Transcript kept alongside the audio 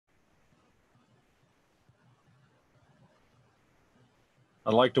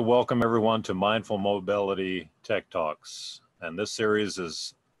I'd like to welcome everyone to Mindful Mobility Tech Talks. And this series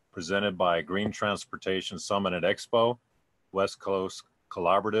is presented by Green Transportation Summit and Expo, West Coast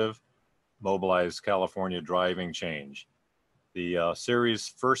Collaborative, Mobilize California Driving Change. The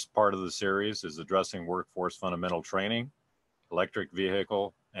first part of the series is addressing workforce fundamental training, electric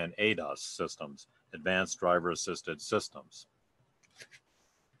vehicle, and ADAS systems, advanced driver assisted systems.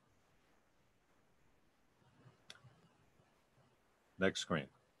 Next screen.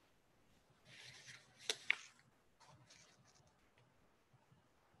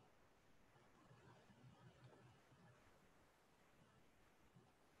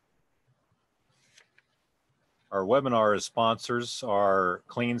 Our webinar sponsors are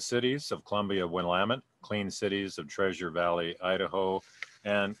Clean Cities of Columbia-Willamette, Clean Cities of Treasure Valley, Idaho,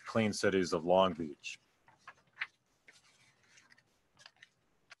 and Clean Cities of Long Beach.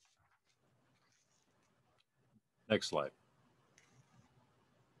 Next slide.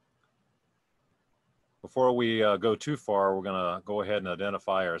 Before we go too far, we're going to go ahead and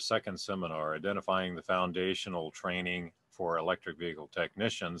identify our second seminar, Identifying the Foundational Training for Electric Vehicle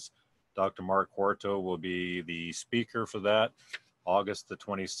Technicians. Dr. Mark Quarto will be the speaker for that, August the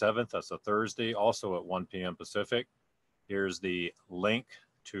 27th. That's a Thursday, also at 1 p.m. Pacific. Here's the link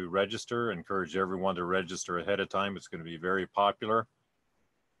to register. Encourage everyone to register ahead of time. It's going to be very popular.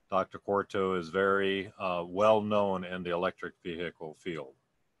 Dr. Quarto is very well known in the electric vehicle field.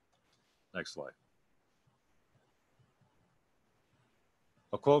 Next slide.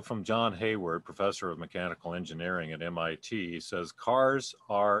 A quote from John Hayward, professor of mechanical engineering at MIT, says, "Cars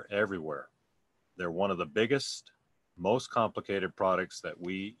are everywhere. They're one of the biggest, most complicated products that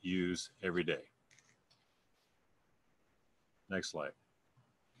we use every day." Next slide.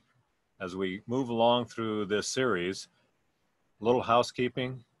 As we move along through this series, a little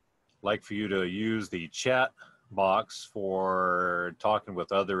housekeeping. I'd like for you to use the chat box for talking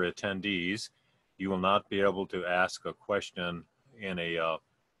with other attendees. You will not be able to ask a question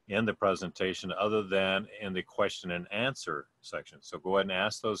in the presentation other than in the question and answer section. So go ahead and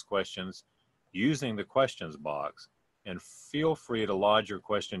ask those questions using the questions box, and feel free to lodge your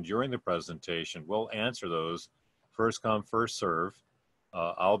question during the presentation. We'll answer those first come, first serve.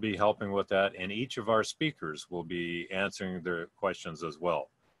 I'll be helping with that, and each of our speakers will be answering their questions as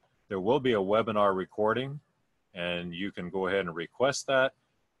well. There will be a webinar recording, and you can go ahead and request that.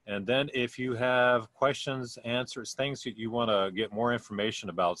 And then if you have questions, answers, things that you want to get more information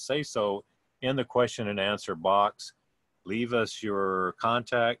about, say so in the question and answer box. Leave us your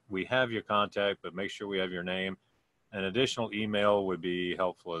contact. We have your contact, but make sure we have your name. An additional email would be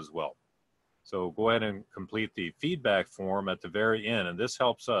helpful as well. So go ahead and complete the feedback form at the very end, and this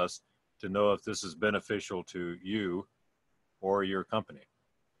helps us to know if this is beneficial to you or your company.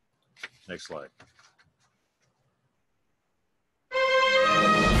 Next slide.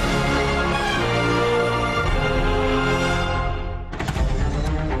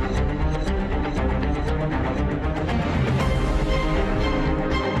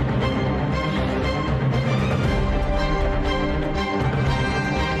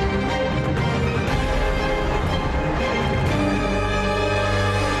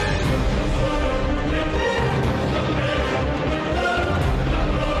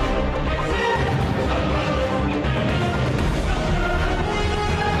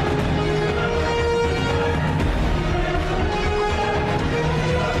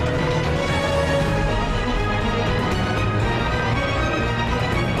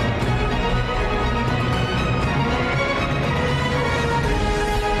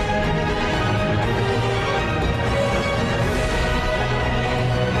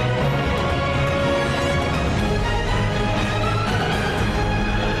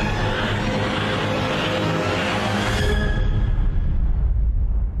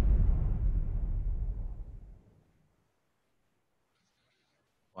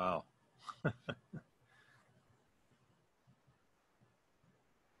 Wow.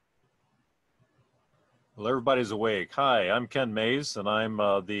 Well, everybody's awake. Hi, I'm Ken Mays, and I'm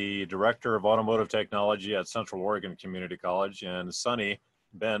the Director of Automotive Technology at Central Oregon Community College in sunny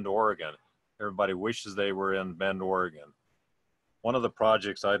Bend, Oregon. Everybody wishes they were in Bend, Oregon. One of the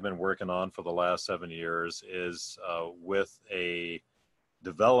projects I've been working on for the last 7 years is with a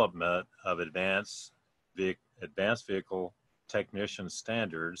development of advanced vehicle technician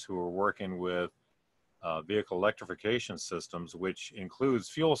standards who are working with vehicle electrification systems, which includes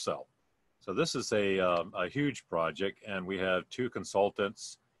fuel cell. So this is a huge project, and we have 2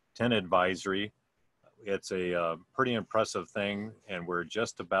 consultants, 10 advisory. It's a pretty impressive thing, and we're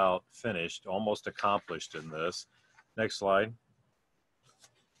just about finished, almost accomplished in this. Next slide.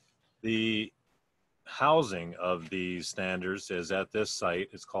 housing of these standards is at this site.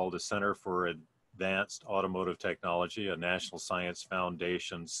 It's called the Center for Advanced Automotive Technology, a National Science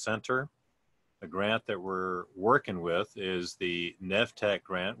Foundation center. The grant that we're working with is the NEVTech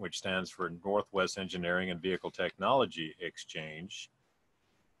grant, which stands for Northwest Engineering and Vehicle Technology Exchange.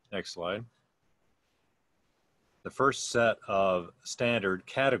 Next slide. The first set of standard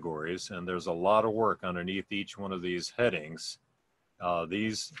categories, and there's a lot of work underneath each one of these headings.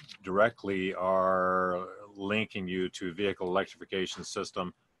 These directly are linking you to vehicle electrification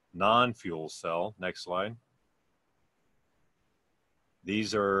system, non-fuel cell. Next slide.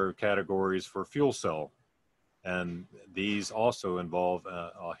 These are categories for fuel cell, and these also involve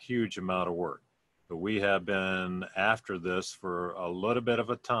a huge amount of work. But we have been after this for a little bit of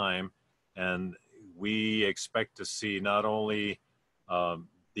a time, and we expect to see not only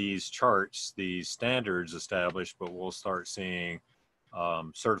these charts, these standards established, but we'll start seeing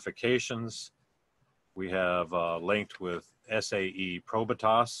certifications. We have linked with SAE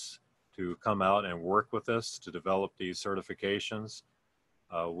Probitas to come out and work with us to develop these certifications.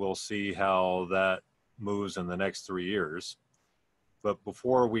 We'll see how that moves in the next 3 years. But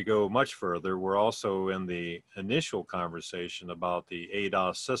before we go much further, we're also in the initial conversation about the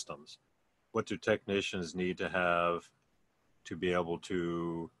ADAS systems. What do technicians need to have to be able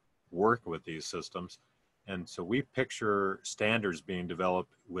to work with these systems? And so we picture standards being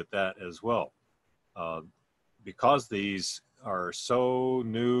developed with that as well. Because these are so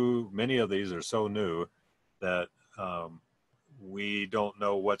new, many of these are so new that we don't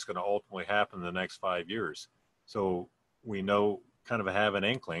know what's going to ultimately happen in the next 5 years. So we know, kind of have an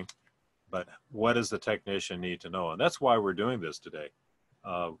inkling, but what does the technician need to know? And that's why we're doing this today.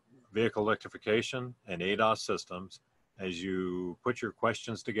 Vehicle electrification and ADAS systems, as you put your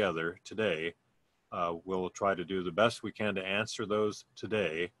questions together today, we'll try to do the best we can to answer those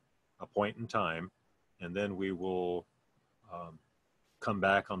today, a point in time, and then we will come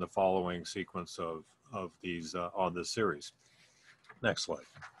back on the following sequence of these on this series. Next slide.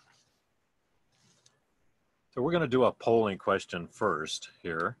 So we're going to do a polling question first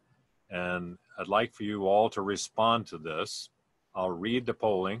here, and I'd like for you all to respond to this. I'll read the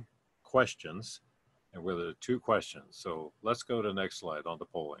polling questions, and with the 2 questions. So let's go to the next slide on the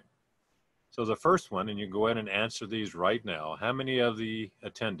polling. So the first one, and you can go ahead and answer these right now. How many of the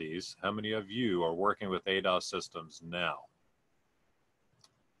attendees, how many of you are working with ADAS systems now?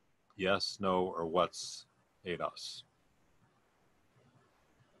 Yes, no, or what's ADAS?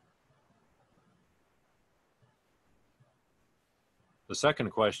 The second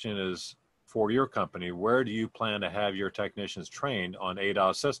question is, for your company, where do you plan to have your technicians trained on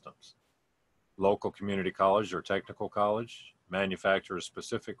ADAS systems? Local community college or technical college,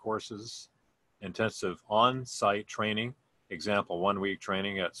 manufacturer-specific courses, intensive on-site training, example, 1-week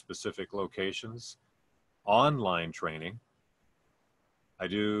training at specific locations, online training. I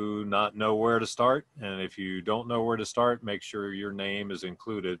do not know where to start, and if you don't know where to start, make sure your name is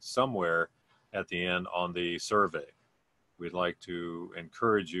included somewhere at the end on the survey. We'd like to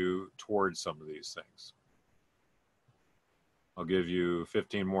encourage you towards some of these things. I'll give you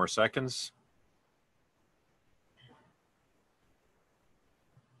 15 more seconds.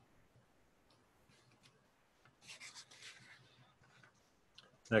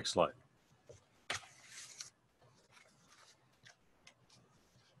 Next slide.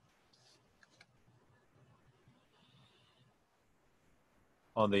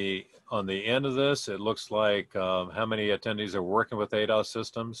 On the end of this, it looks like how many attendees are working with ADAS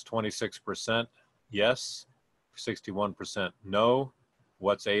systems? 26% yes, 61% no.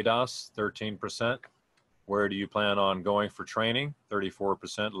 What's ADAS? 13%. Where do you plan on going for training?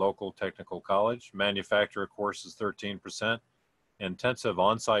 34% local technical college. Manufacturer courses, 13%. Intensive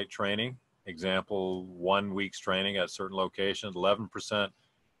on-site training, example, 1 week's training at certain locations, 11%.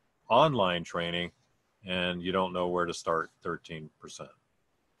 Online training, and you don't know where to start, 13%.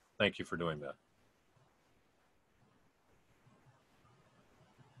 Thank you for doing that.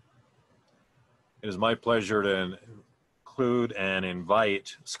 It is my pleasure to include and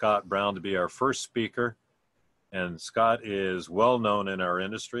invite Scott Brown to be our first speaker. And Scott is well known in our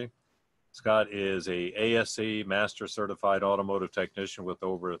industry. Scott is a ASE Master Certified Automotive Technician with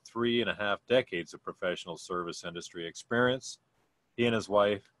over 3.5 decades of professional service industry experience. He and his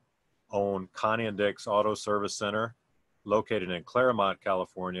wife own Connie and Dick's Auto Service Center, located in Claremont,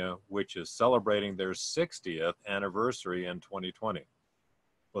 California, which is celebrating their 60th anniversary in 2020.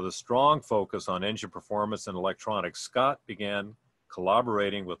 With a strong focus on engine performance and electronics, Scott began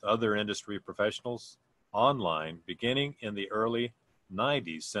collaborating with other industry professionals online beginning in the early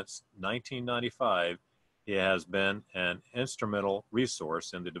 90s. Since 1995, he he has been an instrumental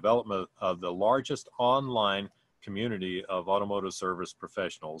resource in the development of the largest online community of automotive service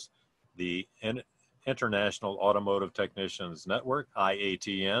professionals, the International Automotive Technicians Network,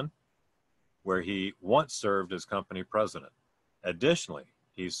 IATN, where he once served as company president. Additionally,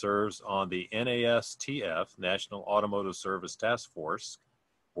 he serves on the NASTF, National Automotive Service Task Force,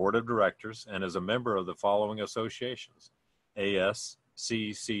 Board of Directors, and is a member of the following associations: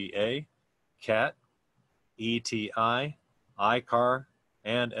 ASCCA, CAT, ETI, ICAR,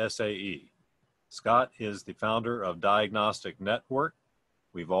 and SAE. Scott is the founder of Diagnostic Network.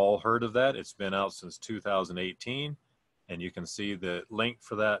 We've all heard of that. It's been out since 2018, and you can see the link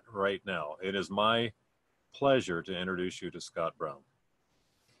for that right now. It is my pleasure to introduce you to Scott Brown.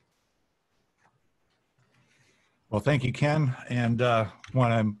 Well, thank you, Ken. And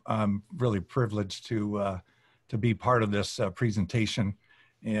I'm really privileged to be part of this presentation.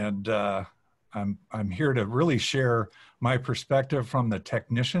 And I'm here to really share my perspective from the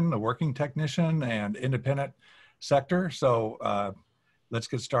technician, the working technician and independent sector. So let's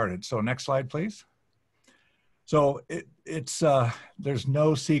get started. So next slide, please. So there's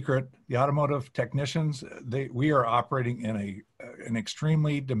no secret. The automotive technicians, we are operating in an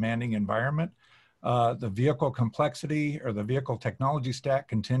extremely demanding environment. The vehicle complexity or the vehicle technology stack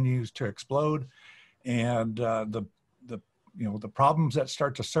continues to explode, and the problems that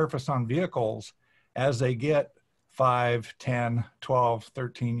start to surface on vehicles as they get 5, 10, 12,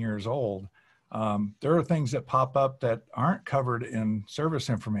 13 years old, there are things that pop up that aren't covered in service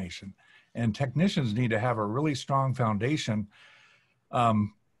information, and technicians need to have a really strong foundation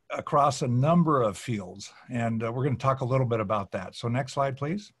across a number of fields, and we're going to talk a little bit about that. So next slide,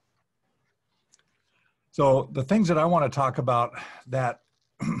 please. So the things that I want to talk about that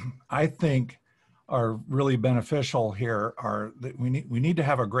I think are really beneficial here are that we need to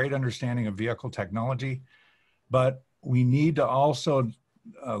have a great understanding of vehicle technology, but we need to also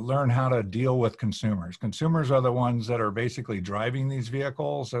learn how to deal with consumers. Consumers are the ones that are basically driving these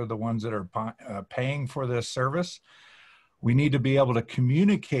vehicles. They're the ones that are paying for this service. We need to be able to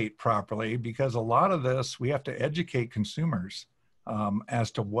communicate properly, because a lot of this, we have to educate consumers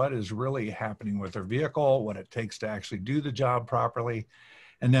as to what is really happening with their vehicle, what it takes to actually do the job properly.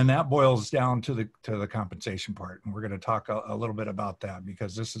 And then that boils down to the compensation part. And we're going to talk a little bit about that,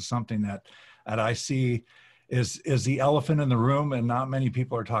 because this is something that I see is the elephant in the room, and not many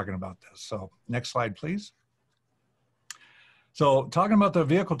people are talking about this. So next slide, please. So talking about the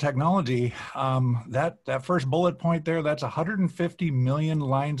vehicle technology, that first bullet point there, that's 150 million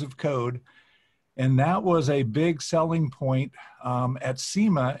lines of code. And that was a big selling point at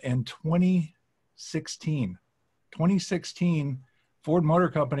SEMA in 2016. 2016, Ford Motor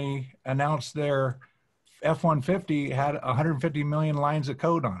Company announced their F-150 had 150 million lines of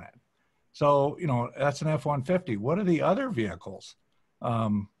code on it. So, that's an F-150. What are the other vehicles?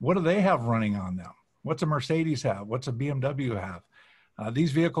 What do they have running on them? What's a Mercedes have? What's a BMW have?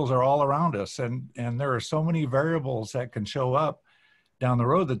 These vehicles are all around us, and there are so many variables that can show up down the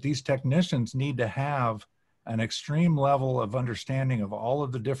road that these technicians need to have an extreme level of understanding of all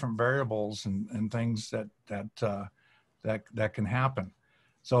of the different variables and things that can happen.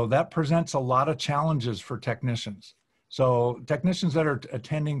 So that presents a lot of challenges for technicians. So technicians that are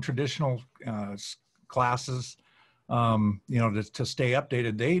attending traditional classes, to stay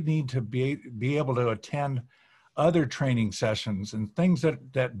updated, they need to be able to attend other training sessions and things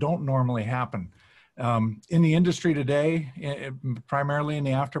that don't normally happen. In the industry today, primarily in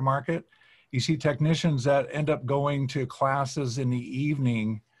the aftermarket, you see technicians that end up going to classes in the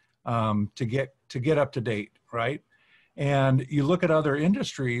evening to get up to date, right? And you look at other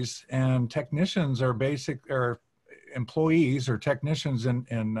industries, and technicians are employees or technicians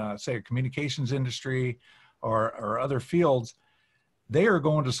in say a communications industry or other fields. They are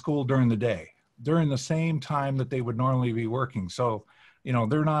going to school during the day, during the same time that they would normally be working. So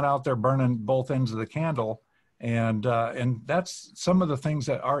they're not out there burning both ends of the candle. And that's some of the things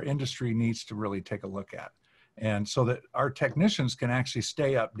that our industry needs to really take a look at. And so that our technicians can actually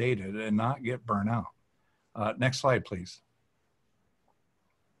stay updated and not get burnt out. Next slide, please.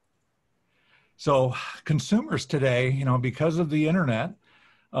 So consumers today, because of the internet,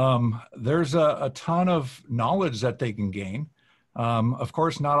 there's a ton of knowledge that they can gain. Of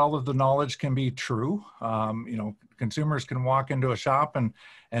course, not all of the knowledge can be true. Consumers can walk into a shop and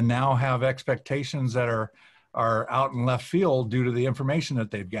now have expectations that are out in left field due to the information that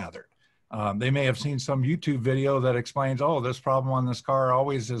they've gathered. They may have seen some YouTube video that explains, oh, this problem on this car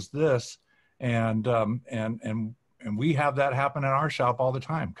always is this, and we have that happen in our shop all the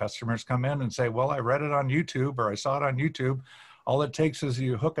time. Customers come in and say, well, I read it on YouTube, or I saw it on YouTube. All it takes is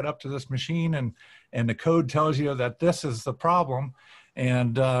you hook it up to this machine, and the code tells you that this is the problem.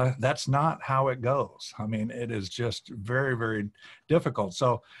 And that's not how it goes. I mean, it is just very, very difficult.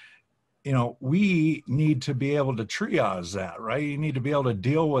 So, you know, we need to be able to triage that, right? You need to be able to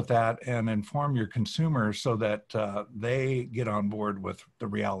deal with that and inform your consumers so that they get on board with the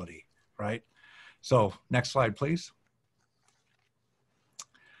reality, right? So next slide, please.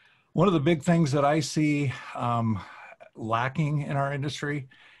 One of the big things that I see lacking in our industry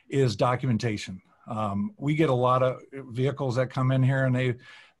is documentation. We get a lot of vehicles that come in here, and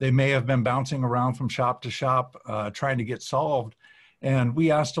they may have been bouncing around from shop to shop trying to get solved. And we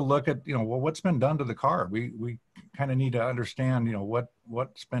asked to look at, you know, well, what's been done to the car? We kind of need to understand, you know,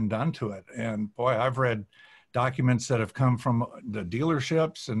 what's been done to it. And boy, I've read documents that have come from the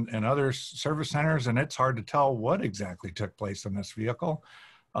dealerships and other service centers, and it's hard to tell what exactly took place in this vehicle.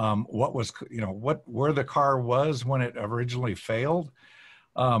 What was, you know, where the car was when it originally failed.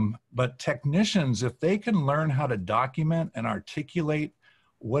 But technicians, if they can learn how to document and articulate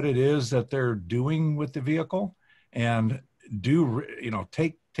what it is that they're doing with the vehicle, and do, you know,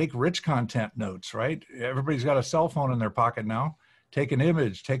 take rich content notes, right? Everybody's got a cell phone in their pocket now. Take an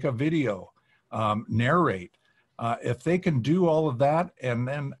image, take a video, narrate. If they can do all of that and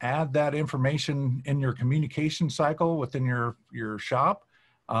then add that information in your communication cycle within your shop,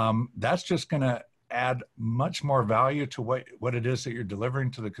 that's just going to add much more value to what it is that you're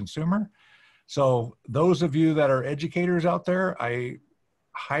delivering to the consumer. So those of you that are educators out there, I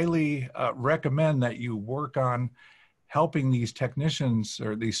highly recommend that you work on helping these technicians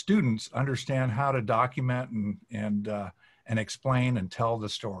or these students understand how to document and explain and tell the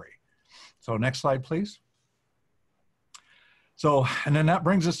story. So next slide, please. So, and then that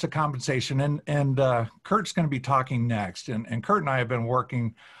brings us to compensation, and Kurt's going to be talking next. And Kurt and I have been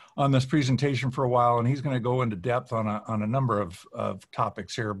working on this presentation for a while, and he's going to go into depth on a number of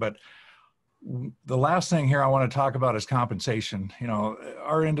topics here. But the last thing here I want to talk about is compensation. You know,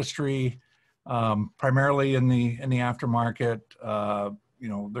 our industry, primarily in the aftermarket, you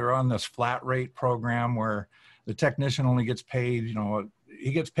know, they're on this flat rate program where the technician only gets paid, you know,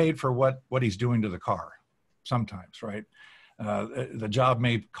 he gets paid for what he's doing to the car sometimes, right? The job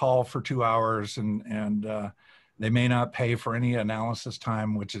may call for 2 hours, and they may not pay for any analysis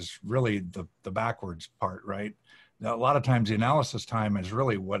time, which is really the backwards part, right? Now, a lot of times the analysis time is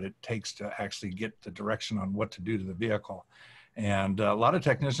really what it takes to actually get the direction on what to do to the vehicle. And a lot of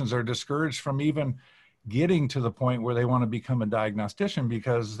technicians are discouraged from even getting to the point where they want to become a diagnostician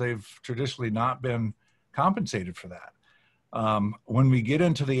because they've traditionally not been compensated for that. When we get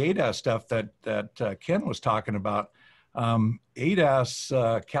into the ADAS stuff that Ken was talking about, ADAS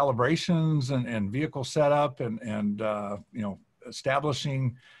calibrations and vehicle setup and you know,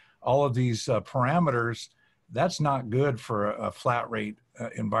 establishing all of these parameters, that's not good for a flat rate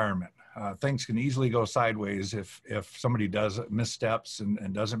environment. Things can easily go sideways if somebody does missteps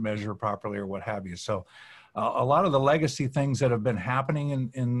and doesn't measure properly or what have you. So a lot of the legacy things that have been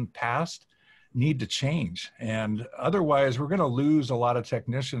happening in past need to change. And otherwise, we're going to lose a lot of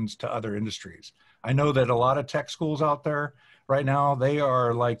technicians to other industries. I know that a lot of tech schools out there right now, they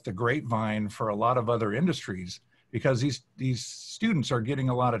are like the grapevine for a lot of other industries because these students are getting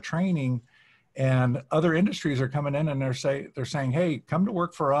a lot of training, and other industries are coming in and they're saying, hey, come to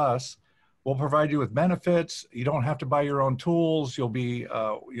work for us. We'll provide you with benefits. You don't have to buy your own tools. You'll be you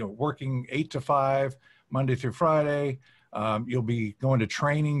know, working 8 to 5, Monday through Friday. You'll be going to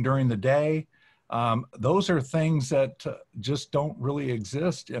training during the day. Those are things that just don't really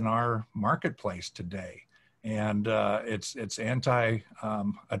exist in our marketplace today. And it's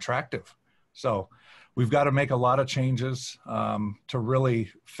anti-attractive. So we've got to make a lot of changes to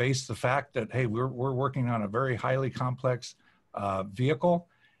really face the fact that, hey, we're working on a very highly complex vehicle,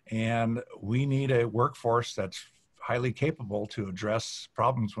 and we need a workforce that's highly capable to address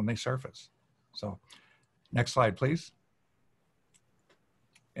problems when they surface. So next slide, please.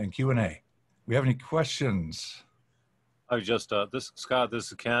 And Q&A. We have any questions? I was just, Scott, this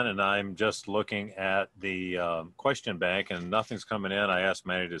is Ken, and I'm just looking at the question bank, and nothing's coming in. I asked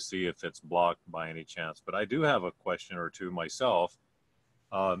Manny to see if it's blocked by any chance, but I do have a question or two myself.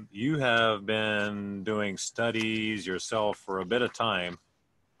 You have been doing studies yourself for a bit of time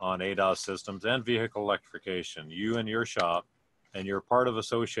on ADAS systems and vehicle electrification, you and your shop, and you're part of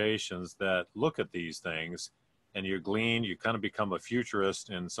associations that look at these things, and you kind of become a futurist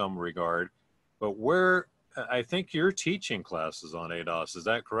in some regard. But I think you're teaching classes on ADAS. Is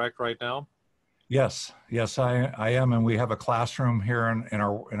that correct right now? Yes, I am, and we have a classroom here in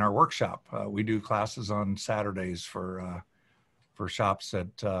our workshop. We do classes on Saturdays for shops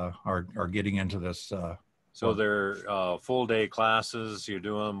that are getting into this So they're full day classes. You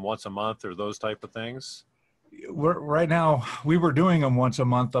do them once a month or those type of things? Right now, we were doing them once a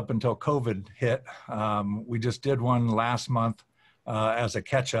month up until COVID hit. We just did one last month as a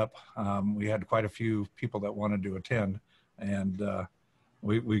catch up. We had quite a few people that wanted to attend, and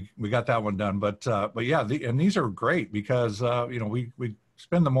we got that one done. But yeah, and these are great because you know, we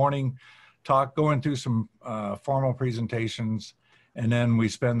spend the morning going through some formal presentations, and then we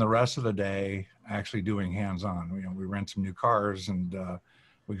spend the rest of the day actually doing hands-on. You know, we rent some new cars, and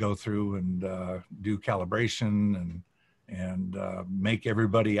we go through and do calibration and make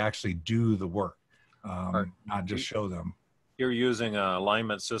everybody actually do the work, not just show them. You're using an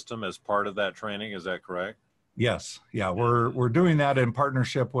alignment system as part of that training, is that correct? Yes, yeah, we're doing that in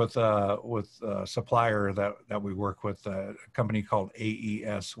partnership with a supplier that we work with, a company called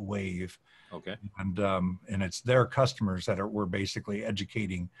AES Wave. Okay. And it's their customers that we're basically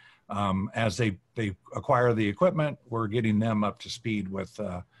educating as they acquire the equipment. We're getting them up to speed with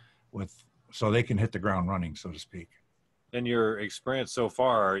so they can hit the ground running, so to speak. In your experience so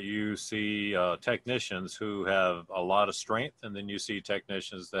far, you see technicians who have a lot of strength, and then you see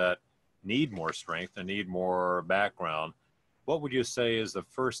technicians that need more strength and need more background. What would you say is the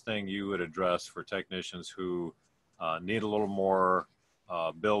first thing you would address for technicians who need a little more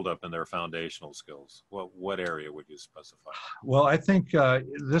build up in their foundational skills? What area would you specify? Well, I think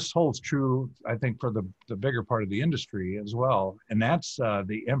this holds true, I think, for the bigger part of the industry as well, and that's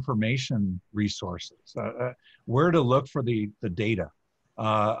the information resources, where to look for the data.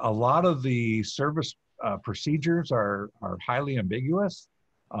 A lot of the service procedures are highly ambiguous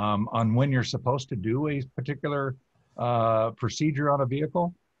on when you're supposed to do a particular procedure on a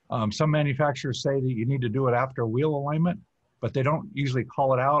vehicle. Some manufacturers say that you need to do it after wheel alignment, but they don't usually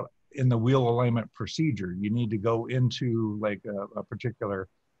call it out in the wheel alignment procedure. You need to go into like a particular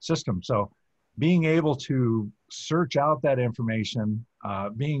system. So being able to search out that information,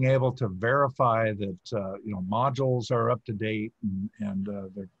 being able to verify that you know, modules are up to date and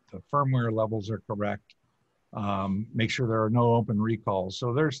the firmware levels are correct, make sure there are no open recalls.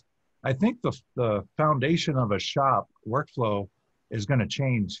 So I think the foundation of a shop workflow is going to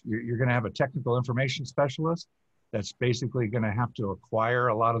change. You're going to have a technical information specialist that's basically going to have to acquire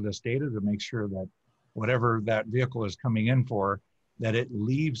a lot of this data to make sure that whatever that vehicle is coming in for, that it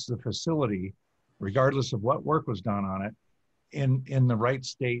leaves the facility, regardless of what work was done on it, in the right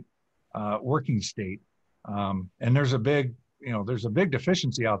state, working state. And there's a big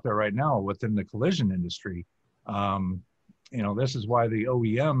deficiency out there right now within the collision industry. You know, this is why the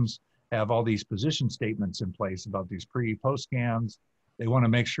OEMs have all these position statements in place about these pre-post scans. They want to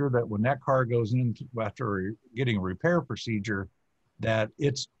make sure that when that car goes in after getting a repair procedure, that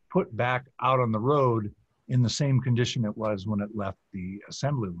it's put back out on the road in the same condition it was when it left the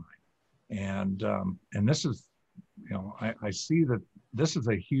assembly line. And this is, you know, I see that this is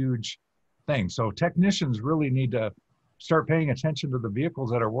a huge thing. So technicians really need to start paying attention to the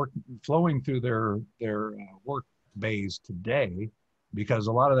vehicles that are flowing through their work bays today, because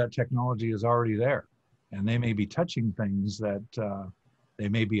a lot of that technology is already there, and they may be touching things that they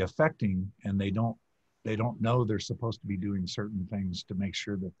may be affecting, and they don't know they're supposed to be doing certain things to make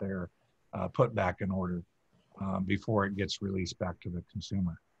sure that they're put back in order before it gets released back to the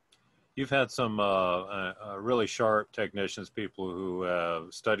consumer. You've had some really sharp technicians, people who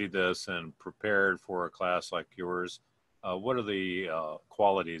have studied this and prepared for a class like yours. What are the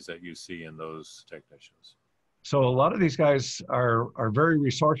qualities that you see in those technicians? So a lot of these guys are very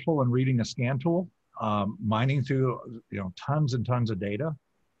resourceful in reading a scan tool, mining through, you know, tons and tons of data.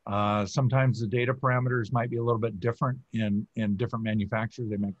 Sometimes the data parameters might be a little bit different in different manufacturers.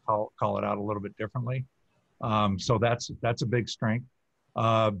 They may call it out a little bit differently. So that's a big strength.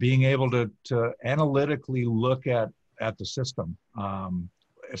 Being able to analytically look at the system,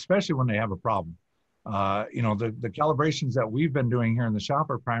 especially when they have a problem. You know, the calibrations that we've been doing here in the shop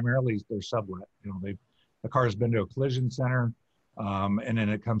are primarily they're sublet. You know, the car has been to a collision center, and then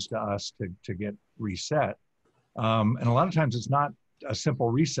it comes to us to get reset. And a lot of times it's not a simple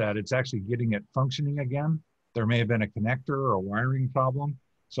reset. It's actually getting it functioning again. There may have been a connector or a wiring problem.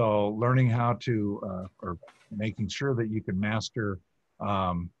 So learning how to, or making sure that you can master,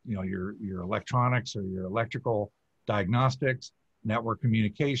 you know, your electronics or your electrical diagnostics, network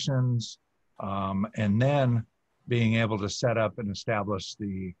communications, and then being able to set up and establish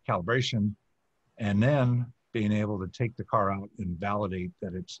the calibration, and then being able to take the car out and validate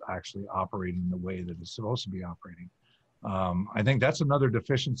that it's actually operating the way that it's supposed to be operating. I think that's another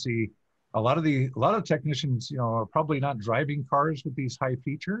deficiency. A lot of technicians, you know, are probably not driving cars with these high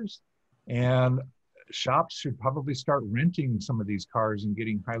features, and shops should probably start renting some of these cars and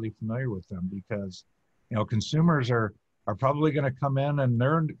getting highly familiar with them, because You know, consumers are probably going to come in and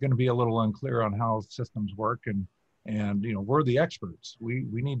they're going to be a little unclear on how systems work, and you know, we're the experts. We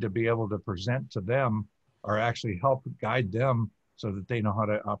need to be able to present to them or actually help guide them so that they know how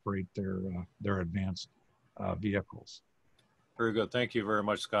to operate their advanced vehicles. Very good. Thank you very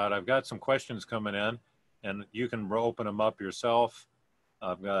much, Scott. I've got some questions coming in, and you can open them up yourself.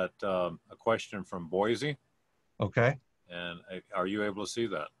 I've got a question from Boise. Okay. And are you able to see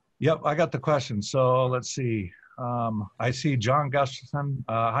that? Yep, I got the question. So let's see. I see John Gustafson.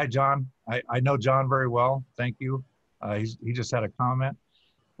 Hi, John. I know John very well. Thank you. He just had a comment.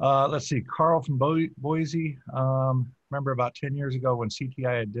 Let's see. Carl from Boise. Remember about 10 years ago when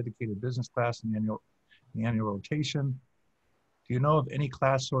CTI had dedicated business class in the annual rotation. Do you know of any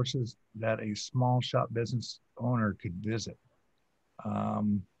class sources that a small shop business owner could visit?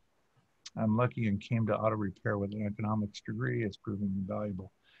 I'm lucky and came to auto repair with an economics degree. It's proven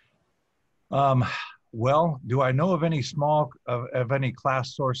invaluable. Well, do I know of any of any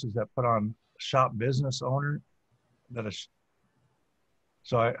class sources that put on shop business owner that is?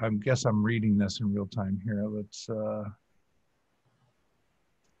 So I guess I'm reading this in real time here. Let's.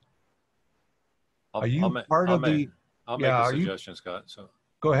 Are you part of the? I'll make a suggestion, Scott. So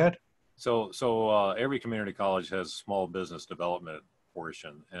go ahead. So every community college has small business development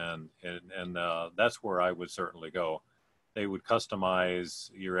portion, and that's where I would certainly go. They would customize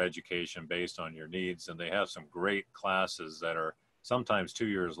your education based on your needs, and they have some great classes that are sometimes 2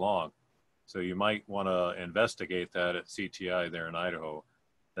 years long. So you might want to investigate that at CTI there in Idaho.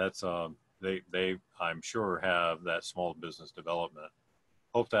 That's they I'm sure have that small business development.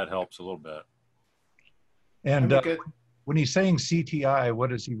 Hope that helps a little bit. And when he's saying CTI,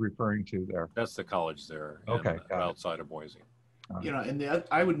 what is he referring to there? That's the college there. Okay, outside of Boise. You know, and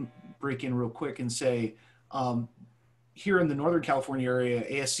I would break in real quick and say, here in the Northern California area,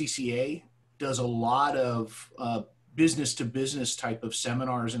 ASCCA does a lot of business to business type of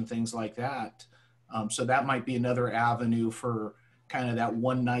seminars and things like that. So that might be another avenue for kind of that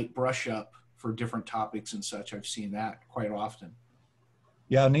one night brush up for different topics and such. I've seen that quite often.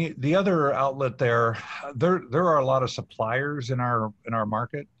 Yeah, and the other outlet there are a lot of suppliers in our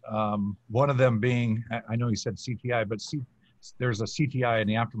market. One of them being, I know you said CTI, but there's a CTI in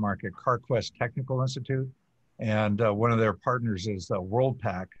the aftermarket, CarQuest Technical Institute, and one of their partners is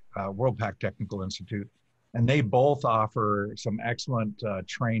WorldPac Technical Institute, and they both offer some excellent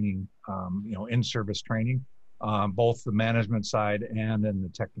training, you know, in-service training, both the management side and in the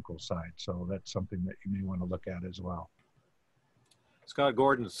technical side. So that's something that you may want to look at as well.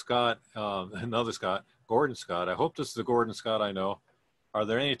 Gordon Scott, another Scott, Gordon Scott. I hope this is the Gordon Scott I know. Are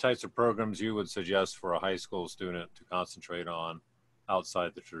there any types of programs you would suggest for a high school student to concentrate on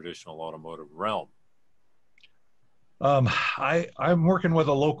outside the traditional automotive realm? I'm working with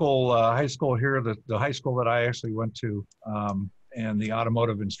a local high school here, the high school that I actually went to, and the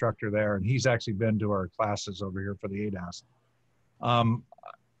automotive instructor there, and he's actually been to our classes over here for the ADAS.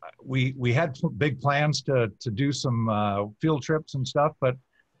 We had big plans to do some field trips and stuff, but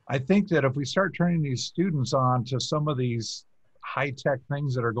I think that if we start turning these students on to some of these high-tech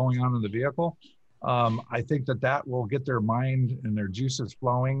things that are going on in the vehicle, I think that will get their mind and their juices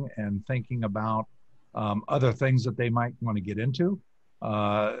flowing and thinking about other things that they might want to get into.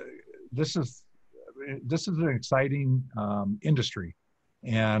 This is an exciting industry,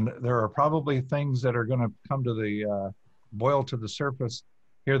 and there are probably things that are going to come to the boil to the surface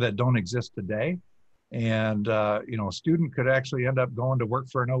here that don't exist today. And you know, a student could actually end up going to work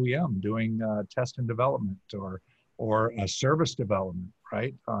for an OEM doing test and development or a service development,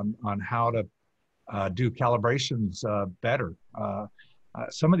 right, on how to do calibrations better.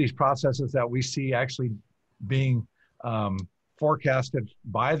 Some of these processes that we see actually being forecasted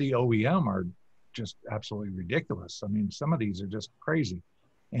by the OEM are just absolutely ridiculous. I mean, some of these are just crazy.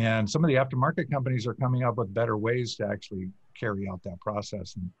 And some of the aftermarket companies are coming up with better ways to actually carry out that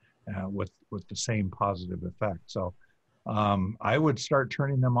process and with the same positive effect. So I would start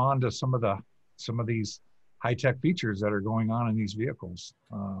turning them on to some of these high-tech features that are going on in these vehicles.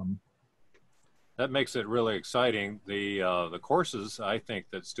 That makes it really exciting. The courses I think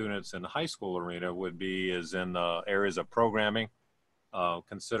that students in the high school arena would be is in areas of programming.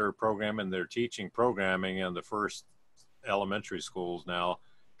 Consider programming. They're teaching programming in the first elementary schools now.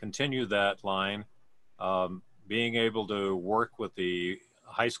 Continue that line. Being able to work with the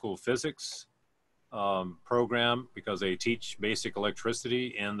high school physics program, because they teach basic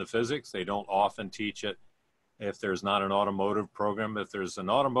electricity in the physics. They don't often teach it if there's not an automotive program. If there's an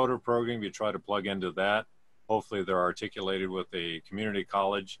automotive program, you try to plug into that. Hopefully they're articulated with a community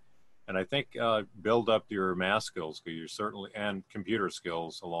college. And I think build up your math skills, because you're certainly, and computer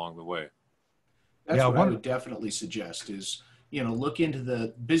skills along the way. That's Yeah, what I one would definitely suggest is, look into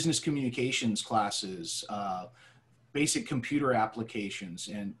the business communications classes, basic computer applications.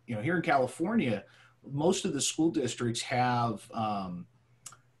 And, here in California, most of the school districts have uh,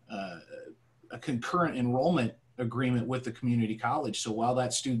 a concurrent enrollment agreement with the community college. So while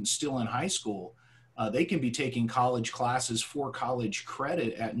that student's still in high school, they can be taking college classes for college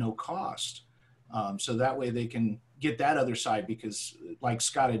credit at no cost. So that way they can get that other side, because like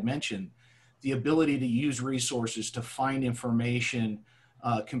Scott had mentioned, the ability to use resources to find information,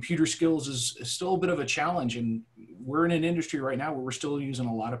 computer skills is still a bit of a challenge. And we're in an industry right now where we're still using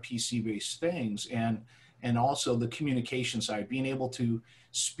a lot of PC-based things, and also the communication side, being able to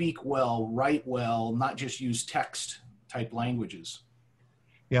speak well, write well, not just use text type languages.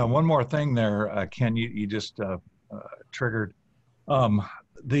 Yeah, one more thing there, Ken, you just triggered um,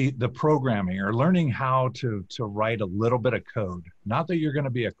 the programming, or learning how to write a little bit of code. Not that you're going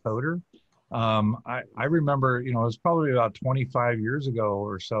to be a coder. I remember, it was probably about 25 years ago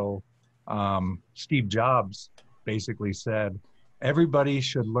or so. Steve Jobs basically said everybody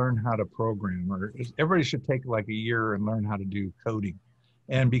should learn how to program, or everybody should take like a year and learn how to do coding.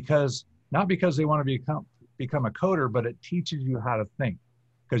 And not because they want to become a coder, but it teaches you how to think.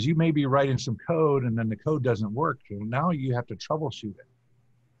 Because you may be writing some code and then the code doesn't work. And now you have to troubleshoot it.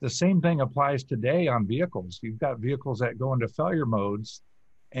 The same thing applies today on vehicles. You've got vehicles that go into failure modes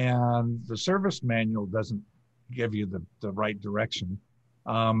and the service manual doesn't give you the right direction.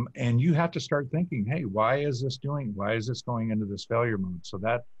 And you have to start thinking, hey, why is this going into this failure mode? So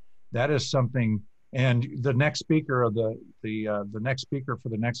that is something. And the next speaker of the next speaker for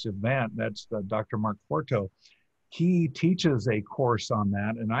the next event, that's Dr. Mark Porto. He teaches a course on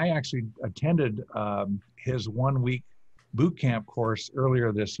that, and I actually attended his 1-week boot camp course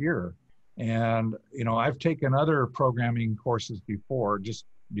earlier this year. And I've taken other programming courses before just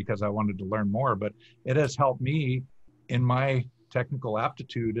because I wanted to learn more, but it has helped me in my technical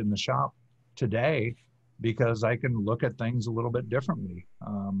aptitude in the shop today, because I can look at things a little bit differently,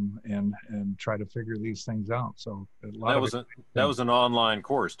 and try to figure these things out. So that was an online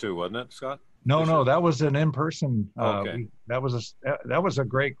course too, wasn't it, Scott? No, that was an in-person. Okay. That was a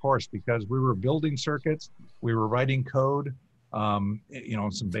great course, because we were building circuits, we were writing code, some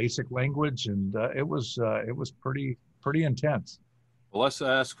basic language, and it was pretty intense. Well, let's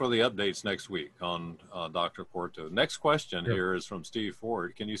ask for the updates next week on Dr. Porto. Next question here is from Steve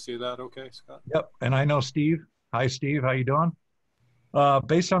Ford. Can you see that okay, Scott? Yep, and I know Steve. Hi, Steve. How you doing?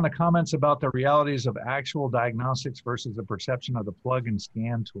 Based on the comments about the realities of actual diagnostics versus the perception of the plug and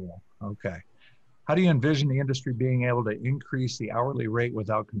scan tool. Okay. How do you envision the industry being able to increase the hourly rate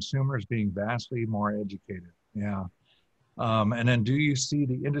without consumers being vastly more educated? Yeah. And then, do you see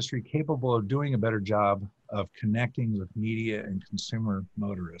the industry capable of doing a better job of connecting with media and consumer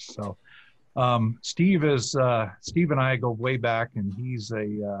motorists? So Steve and I go way back, and he's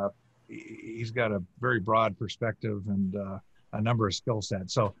got a very broad perspective and a number of skill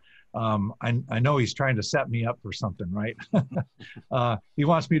sets. So I know he's trying to set me up for something, right? He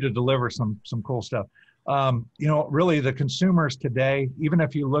wants me to deliver some cool stuff. Really the consumers today, even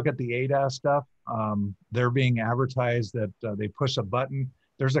if you look at the ADAS stuff, they're being advertised that they push a button.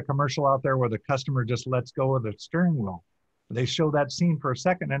 There's a commercial out there where the customer just lets go of the steering wheel. They show that scene for a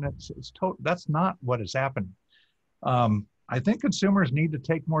second, and that's not what is happening. I think consumers need to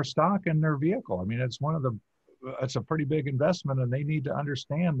take more stock in their vehicle. I mean, it's a pretty big investment, and they need to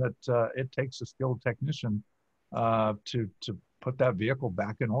understand that it takes a skilled technician to put that vehicle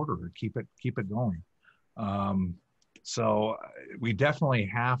back in order or keep it going. So we definitely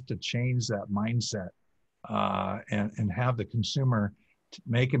have to change that mindset and have the consumer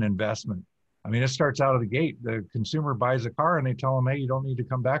make an investment. I mean, it starts out of the gate. The consumer buys a car and they tell them, hey, you don't need to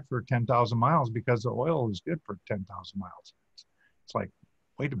come back for 10,000 miles because the oil is good for 10,000 miles. It's like,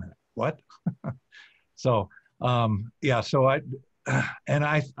 wait a minute, what? So, so I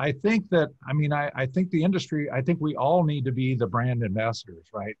think that, I think the industry, I think we all need to be the brand ambassadors,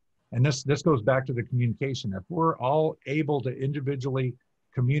 right? And this goes back to the communication. If we're all able to individually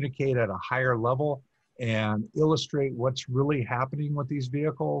communicate at a higher level and illustrate what's really happening with these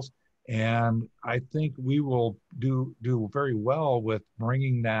vehicles, and I think we will do very well with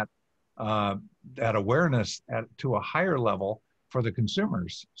bringing that awareness to a higher level for the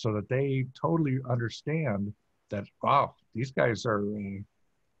consumers, so that they totally understand that, wow, these guys are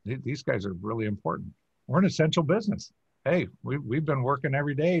really important. We're an essential business. Hey, we've been working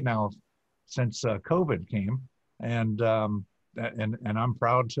every day now since COVID came, and I'm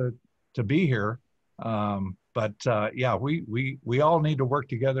proud to be here. But we all need to work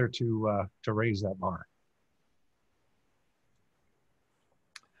together to raise that bar.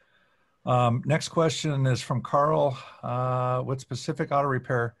 Next question is from Carl. What specific auto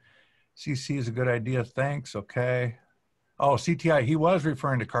repair CC is a good idea? Thanks. Okay. Oh, CTI. He was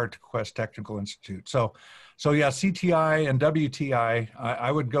referring to CarQuest Technical Institute. So yeah, CTI and WTI.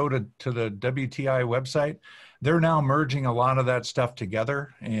 I would go to the WTI website. They're now merging a lot of that stuff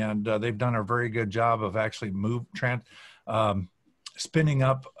together, and they've done a very good job of actually spinning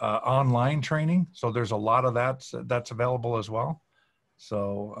up online training. So there's a lot of that's available as well.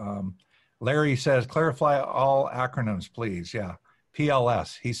 So Larry says, clarify all acronyms, please. Yeah,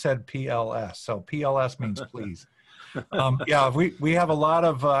 PLS. He said PLS. So PLS means please. Yeah, we have a lot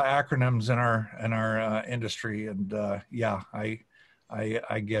of acronyms in our industry, and yeah, I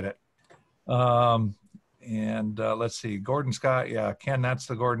get it. Let's see, Gordon Scott. Yeah, Ken, that's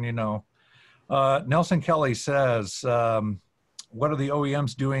the Gordon you know. Nelson Kelly says, what are the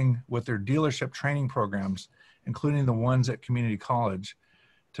OEMs doing with their dealership training programs, including the ones at community college,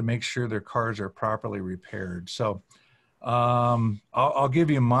 to make sure their cars are properly repaired? So I'll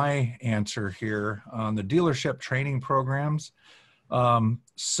give you my answer here on the dealership training programs.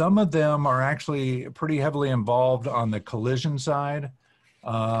 Some of them are actually pretty heavily involved on the collision side.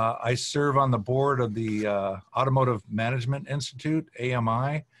 I serve on the board of the Automotive Management Institute,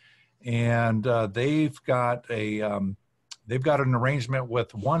 AMI, and they've got an arrangement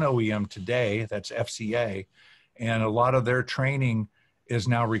with one OEM today, that's FCA, and a lot of their training is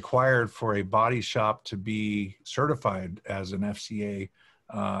now required for a body shop to be certified as an FCA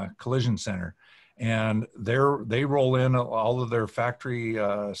collision center. And they roll in all of their factory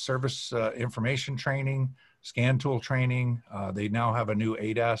service information training, scan tool training. They now have a new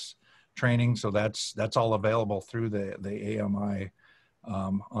ADAS training, so that's all available through the AMI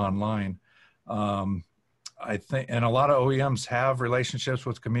online. I think, and a lot of OEMs have relationships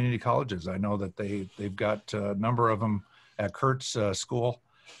with community colleges. I know that they've got a number of them at Kurt's school.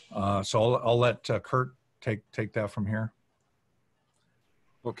 So I'll let Kurt take that from here.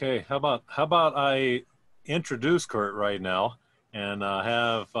 Okay, how about I introduce Kurt right now and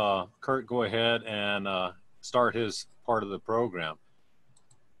have Kurt go ahead and start his part of the program.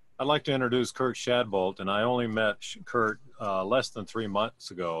 I'd like to introduce Kurt Shadbolt, and I only met Kurt less than 3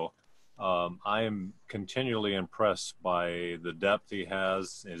 months ago. I am continually impressed by the depth he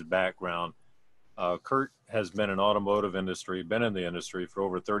has, his background. Kurt has been in the industry for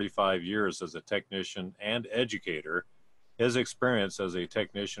over 35 years as a technician and educator. His experience as a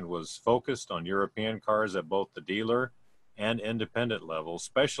technician was focused on European cars at both the dealer and independent levels,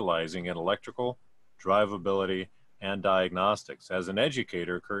 specializing in electrical, drivability, and diagnostics. As an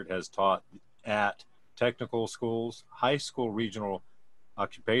educator, Kurt has taught at technical schools, high school regional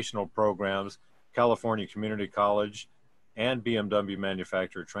occupational programs, California Community College, and BMW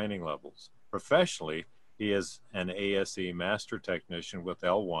manufacturer training levels. Professionally, he is an ASE Master Technician with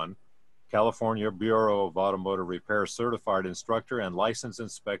L1, California Bureau of Automotive Repair Certified Instructor and Licensed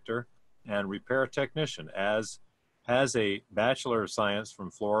Inspector and Repair Technician, has a Bachelor of Science from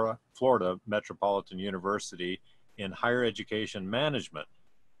Florida Metropolitan University in Higher Education Management,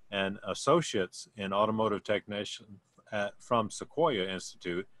 and Associates in Automotive Technician from Sequoia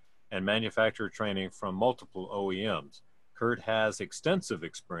Institute, and manufacturer training from multiple OEMs. Kurt has extensive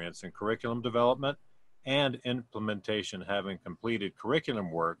experience in curriculum development and implementation, having completed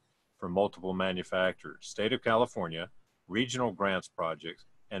curriculum work for multiple manufacturers, State of California, regional grants projects,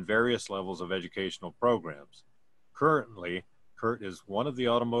 and various levels of educational programs. Currently, Kurt is one of the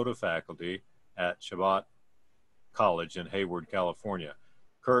automotive faculty at Chabot College in Hayward, California.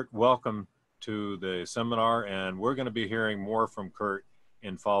 Kurt, welcome to the seminar, and we're going to be hearing more from Kurt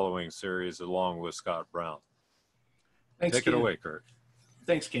in following series along with Scott Brown. Thanks, Take Ken. it away, Kurt.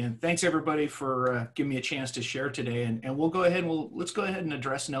 Thanks, Ken. Thanks everybody for giving me a chance to share today. And we'll go ahead and let's go ahead and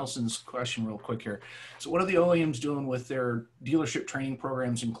address Nelson's question real quick here. So what are the OEMs doing with their dealership training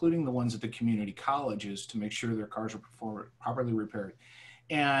programs, including the ones at the community colleges, to make sure their cars are properly repaired?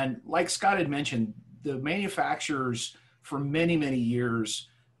 And like Scott had mentioned, the manufacturers for many, many years,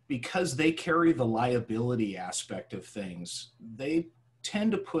 because they carry the liability aspect of things, they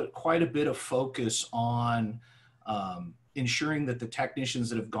tend to put quite a bit of focus on ensuring that the technicians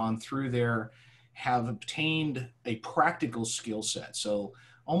that have gone through there have obtained a practical skill set. So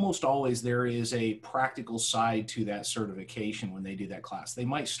almost always there is a practical side to that certification when they do that class. They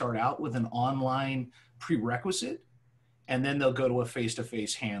might start out with an online prerequisite, and then they'll go to a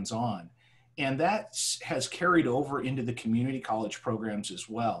face-to-face hands-on. And that has carried over into the community college programs as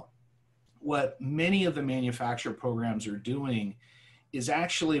well. What many of the manufacturer programs are doing is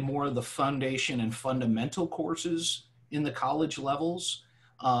actually more of the foundation and fundamental courses in the college levels.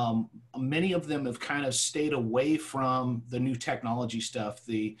 Many of them have kind of stayed away from the new technology stuff,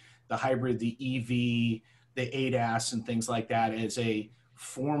 the the hybrid, the EV, the ADAS, and things like that as a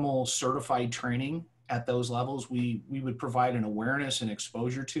formal certified training at those levels. We would provide an awareness and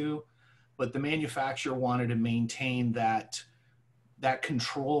exposure to, but the manufacturer wanted to maintain that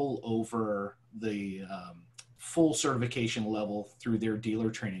control over the full certification level through their dealer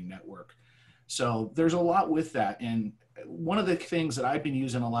training network. So there's a lot with that. And one of the things that I've been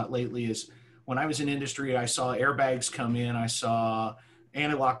using a lot lately is when I was in industry, I saw airbags come in, I saw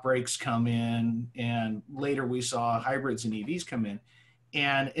anti-lock brakes come in, and later we saw hybrids and EVs come in.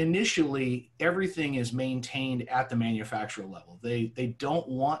 And initially, everything is maintained at the manufacturer level. They don't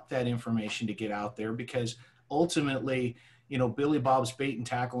want that information to get out there because ultimately, you know, Billy Bob's bait and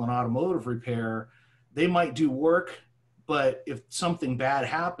tackle and automotive repair, they might do work, but if something bad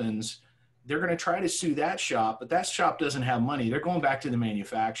happens, they're going to try to sue that shop, but that shop doesn't have money. They're going back to the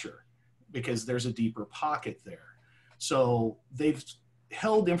manufacturer because there's a deeper pocket there. So they've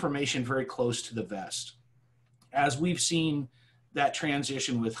held information very close to the vest. As we've seen that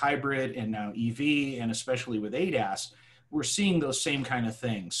transition with hybrid and now EV, and especially with ADAS, we're seeing those same kind of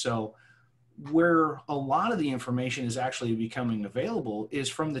things. So where a lot of the information is actually becoming available is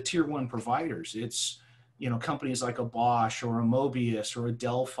from the tier one providers. It's, you know, companies like a Bosch or a Mobius or a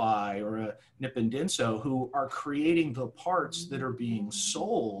Delphi or a Nippon Denso who are creating the parts that are being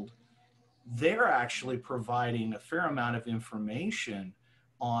sold. They're actually providing a fair amount of information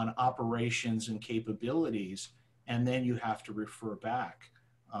on operations and capabilities, and then you have to refer back.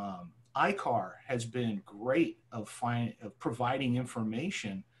 iCar has been great of providing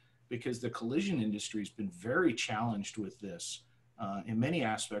information because the collision industry has been very challenged with this in many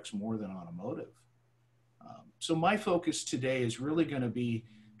aspects more than automotive. So my focus today is really going to be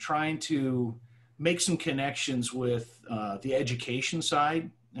trying to make some connections with the education side,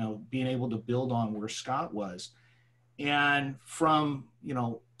 you know, being able to build on where Scott was, and from, you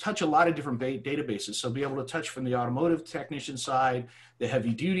know, touch a lot of different databases. So be able to touch from the automotive technician side, the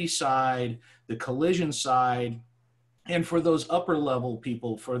heavy duty side, the collision side, and for those upper level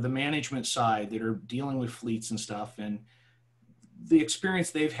people, for the management side that are dealing with fleets and stuff and the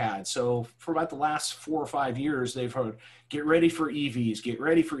experience they've had. So for about the last 4 or 5 years, they've heard, get ready for EVs, get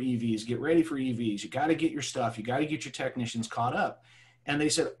ready for EVs, get ready for EVs. You got to get your stuff. You got to get your technicians caught up. And they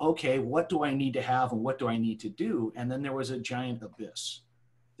said, okay, what do I need to have and what do I need to do? And then there was a giant abyss.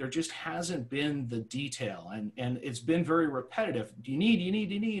 There just hasn't been the detail, and it's been very repetitive. Do you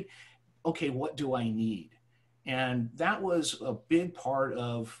need? Okay, what do I need? And that was a big part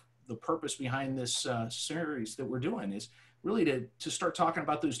of the purpose behind this series that we're doing, is really to start talking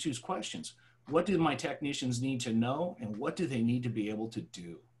about those two questions. What do my technicians need to know, and what do they need to be able to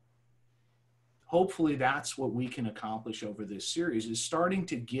do? Hopefully that's what we can accomplish over this series, is starting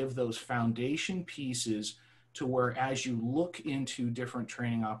to give those foundation pieces to where, as you look into different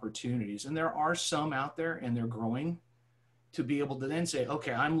training opportunities, and there are some out there and they're growing, to be able to then say,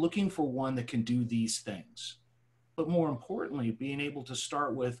 okay, I'm looking for one that can do these things. But more importantly, being able to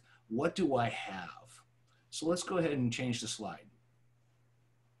start with, what do I have? So let's go ahead and change the slide.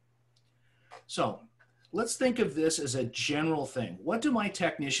 So let's think of this as a general thing. What do my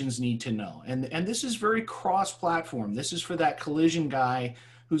technicians need to know? And this is very cross-platform. This is for that collision guy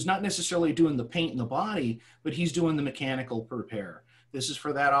who's not necessarily doing the paint in the body, but he's doing the mechanical repair. This is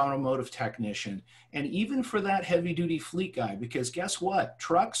for that automotive technician, and even for that heavy-duty fleet guy, because guess what?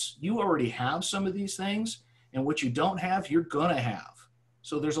 Trucks, you already have some of these things, and what you don't have, you're gonna have.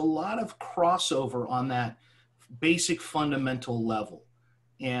 So there's a lot of crossover on that basic fundamental level.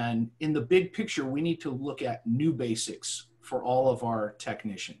 And in the big picture, we need to look at new basics for all of our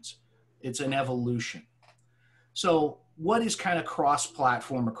technicians. It's an evolution. So what is kind of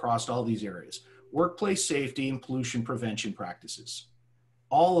cross-platform across all these areas? Workplace safety and pollution prevention practices.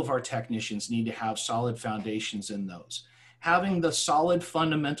 All of our technicians need to have solid foundations in those. Having the solid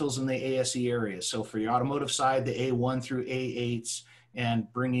fundamentals in the ASE area. So for your automotive side, the A1 through A8s,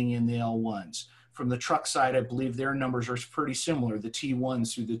 and bringing in the L1s. From the truck side, I believe their numbers are pretty similar, the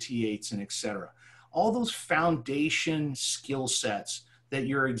T1s through the T8s and et cetera. All those foundation skill sets that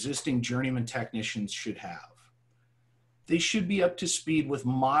your existing journeyman technicians should have. They should be up to speed with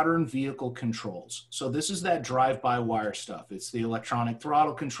modern vehicle controls. So this is that drive-by-wire stuff. It's the electronic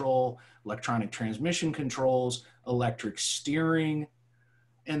throttle control, electronic transmission controls, electric steering.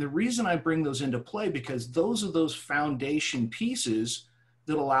 And the reason I bring those into play, because those are those foundation pieces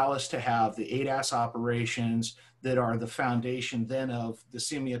that allow us to have the ADAS operations that are the foundation then of the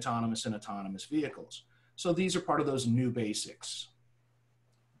semi-autonomous and autonomous vehicles. So these are part of those new basics.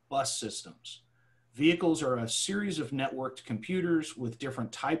 Bus systems. Vehicles are a series of networked computers with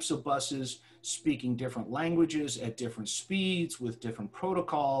different types of buses, speaking different languages at different speeds with different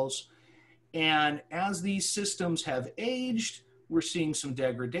protocols. And as these systems have aged, we're seeing some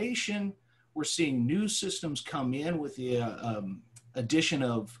degradation. We're seeing new systems come in with the addition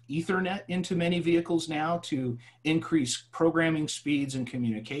of Ethernet into many vehicles now to increase programming speeds and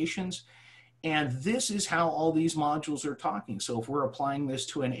communications. And this is how all these modules are talking. So if we're applying this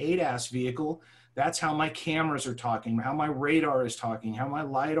to an ADAS vehicle, that's how my cameras are talking, how my radar is talking, how my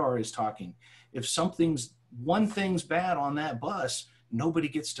LiDAR is talking. If one thing's bad on that bus, nobody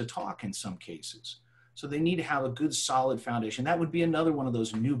gets to talk in some cases. So they need to have a good solid foundation. That would be another one of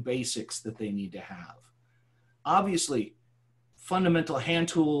those new basics that they need to have. Obviously, fundamental hand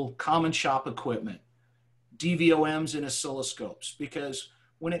tool, common shop equipment, DVOMs and oscilloscopes, because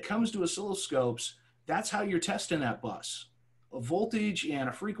when it comes to oscilloscopes, that's how you're testing that bus. A voltage and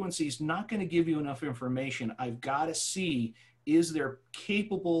a frequency is not going to give you enough information. I've got to see, is there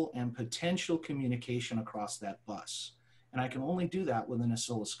capable and potential communication across that bus? And I can only do that with an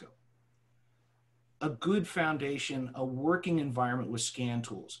oscilloscope. A good foundation, a working environment with scan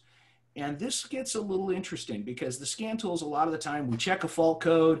tools. And this gets a little interesting because the scan tools, a lot of the time, we check a fault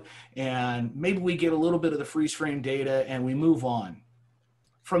code and maybe we get a little bit of the freeze frame data and we move on.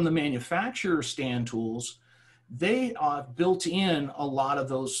 From the manufacturer scan tools, they built in a lot of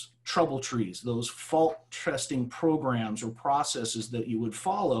those trouble trees, those fault testing programs or processes that you would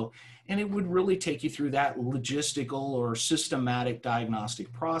follow, and it would really take you through that logistical or systematic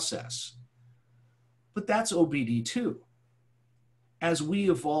diagnostic process. But that's OBD2. As we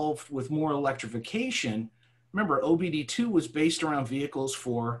evolved with more electrification, remember OBD2 was based around vehicles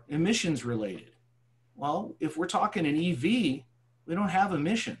for emissions related. Well, if we're talking an EV, we don't have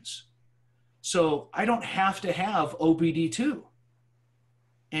emissions. So I don't have to have OBD2.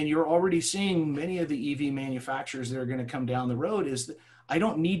 And you're already seeing many of the EV manufacturers that are going to come down the road is that I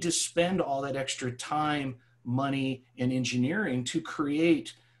don't need to spend all that extra time, money, and engineering to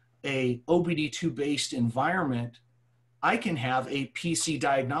create a OBD2 based environment. I can have a PC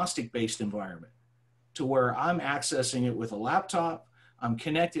diagnostic based environment to where I'm accessing it with a laptop. I'm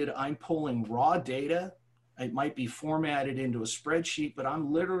connected. I'm pulling raw data. It might be formatted into a spreadsheet, but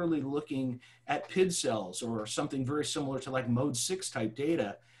I'm literally looking at PID cells or something very similar to like mode 6 type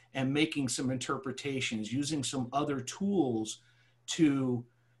data and making some interpretations, using some other tools to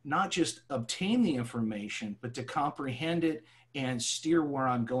not just obtain the information, but to comprehend it and steer where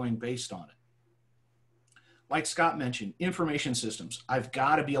I'm going based on it. Like Scott mentioned, information systems. I've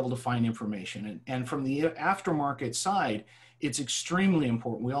got to be able to find information. And from the aftermarket side, it's extremely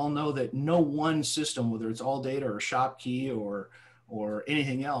important. We all know that no one system, whether it's all data or shop key or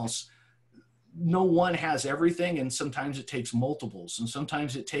anything else, no one has everything, and sometimes it takes multiples, and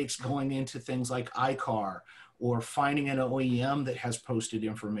sometimes it takes going into things like iCar or finding an OEM that has posted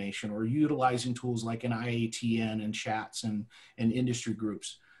information or utilizing tools like an IATN and chats and industry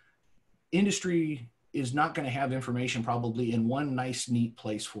groups. Industry is not going to have information probably in one nice, neat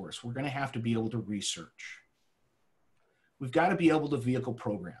place for us. We're going to have to be able to research. We've got to be able to vehicle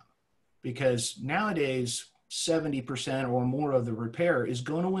program because nowadays 70% or more of the repair is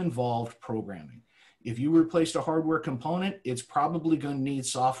going to involve programming. If you replaced a hardware component, it's probably going to need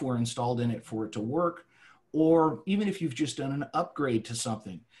software installed in it for it to work. Or even if you've just done an upgrade to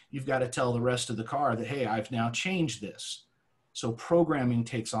something, you've got to tell the rest of the car that, hey, I've now changed this. So programming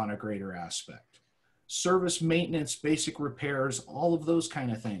takes on a greater aspect. Service, maintenance, basic repairs, all of those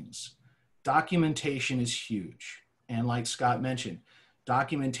kind of things. Documentation is huge. And like Scott mentioned,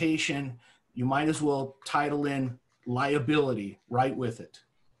 documentation, you might as well title in liability right with it.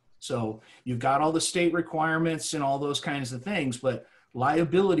 So you've got all the state requirements and all those kinds of things, but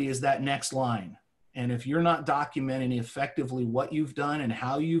liability is that next line. And if you're not documenting effectively what you've done and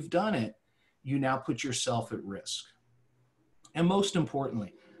how you've done it, you now put yourself at risk. And most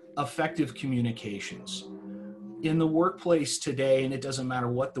importantly, effective communications. In the workplace today, and it doesn't matter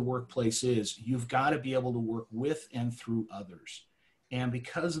what the workplace is, you've got to be able to work with and through others. And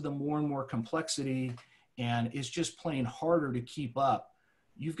because of the more and more complexity, and it's just plain harder to keep up,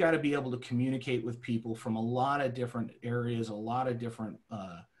 you've got to be able to communicate with people from a lot of different areas, a lot of different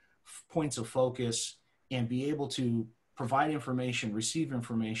points of focus, and be able to provide information, receive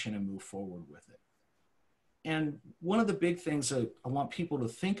information, and move forward with it. And one of the big things that I want people to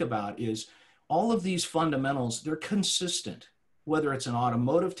think about is all of these fundamentals, they're consistent, whether it's an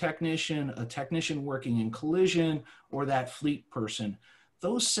automotive technician, a technician working in collision, or that fleet person.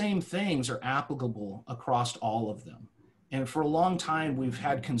 Those same things are applicable across all of them. And for a long time, we've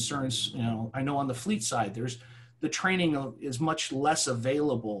had concerns, I know on the fleet side, the training is much less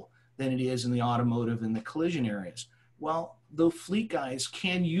available than it is in the automotive and the collision areas. Well, the fleet guys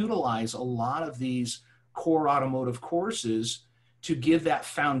can utilize a lot of these core automotive courses to give that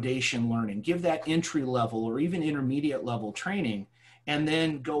foundation learning, give that entry level or even intermediate level training, and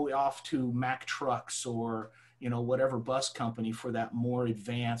then go off to Mack Trucks or, you know, whatever bus company for that more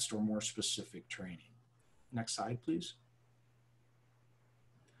advanced or more specific training. Next slide, please.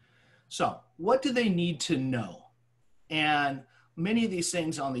 So what do they need to know? And many of these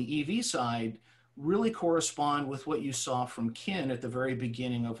things on the EV side really correspond with what you saw from Ken at the very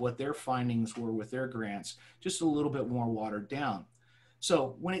beginning of what their findings were with their grants, just a little bit more watered down.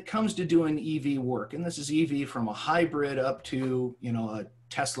 So when it comes to doing EV work, and this is EV from a hybrid up to, you know, a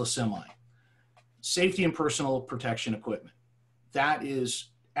Tesla semi, safety and personal protection equipment, that is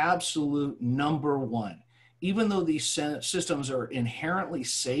absolute number one. Even though these systems are inherently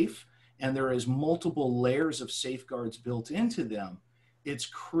safe and there is multiple layers of safeguards built into them, it's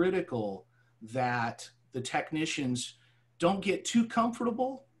critical that the technicians don't get too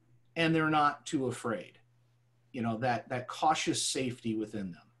comfortable and they're not too afraid. You know, that cautious safety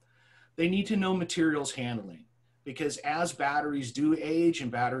within them. They need to know materials handling, because as batteries do age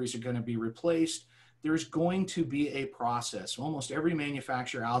and batteries are going to be replaced, there's going to be a process. Almost every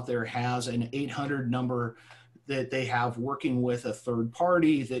manufacturer out there has an 800 number that they have working with a third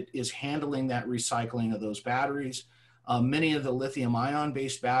party that is handling that recycling of those batteries. Many of the lithium ion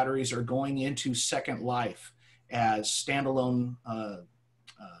based batteries are going into second life as standalone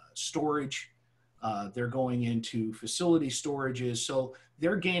storage. They're going into facility storages. So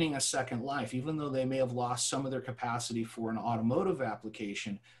they're gaining a second life. Even though they may have lost some of their capacity for an automotive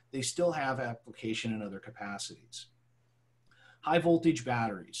application, they still have application in other capacities. High voltage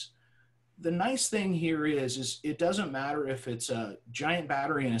batteries. The nice thing here is it doesn't matter if it's a giant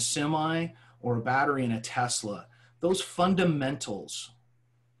battery in a semi or a battery in a Tesla. Those fundamentals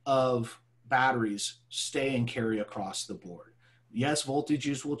of batteries stay and carry across the board. Yes,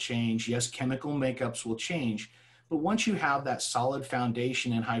 voltages will change. Yes, chemical makeups will change. But once you have that solid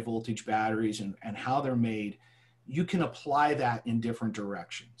foundation in high voltage batteries and how they're made, you can apply that in different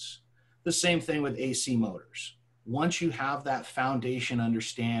directions. The same thing with AC motors. Once you have that foundation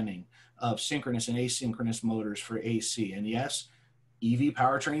understanding of synchronous and asynchronous motors for AC, and yes, EV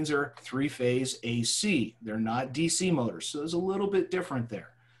powertrains are three-phase AC. They're not DC motors, so it's a little bit different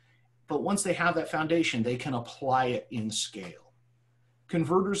there. But once they have that foundation, they can apply it in scale.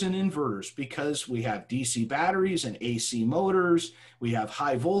 Converters and inverters, because we have DC batteries and AC motors, we have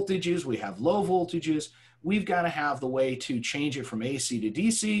high voltages, we have low voltages, we've got to have the way to change it from AC to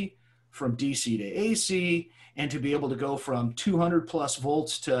DC, from DC to AC, and to be able to go from 200 plus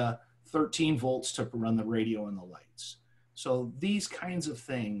volts to 13 volts to run the radio and the lights. So these kinds of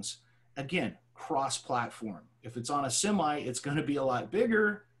things, again, cross-platform. If it's on a semi, it's going to be a lot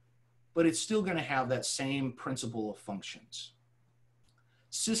bigger, but it's still going to have that same principle of functions.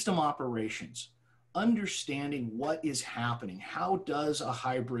 System operations, understanding what is happening. How does a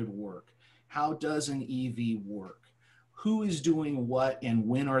hybrid work? How does an EV work? Who is doing what and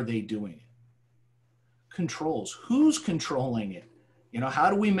when are they doing it? Controls, who's controlling it? You know, how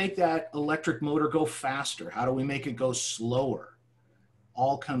do we make that electric motor go faster? How do we make it go slower?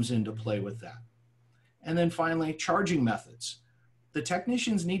 All comes into play with that. And then finally, charging methods. The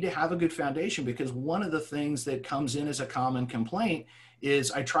technicians need to have a good foundation, because one of the things that comes in as a common complaint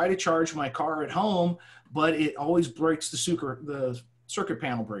is I try to charge my car at home, but it always breaks the circuit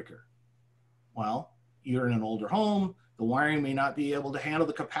panel breaker. Well, you're in an older home. The wiring may not be able to handle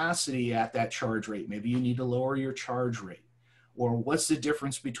the capacity at that charge rate. Maybe you need to lower your charge rate. Or what's the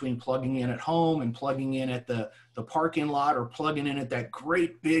difference between plugging in at home and plugging in at the parking lot, or plugging in at that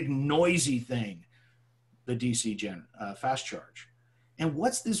great big noisy thing, the DC fast charge? And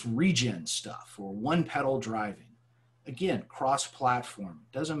what's this regen stuff, or one pedal driving? Again, cross-platform.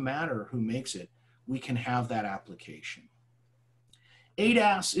 Doesn't matter who makes it. We can have that application.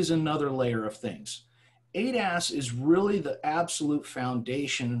 ADAS is another layer of things. ADAS is really the absolute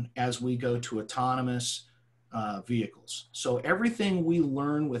foundation as we go to autonomous vehicles. So everything we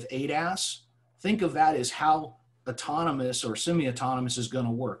learn with ADAS, think of that as how autonomous or semi-autonomous is going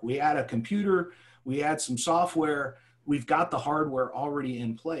to work. We add a computer, we add some software, we've got the hardware already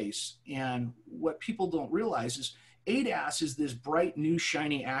in place. And what people don't realize is ADAS is this bright, new,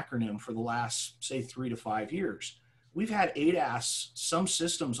 shiny acronym for the last, say, 3 to 5 years. We've had ADAS, some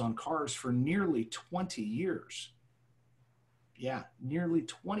systems on cars, for nearly 20 years. Yeah, nearly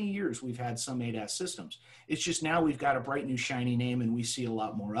 20 years we've had some ADAS systems. It's just now we've got a bright, new, shiny name, and we see a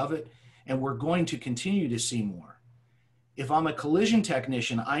lot more of it. And we're going to continue to see more. If I'm a collision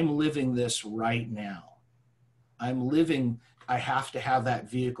technician, I'm living this right now. I have to have that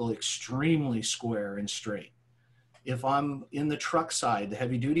vehicle extremely square and straight. If I'm in the truck side, the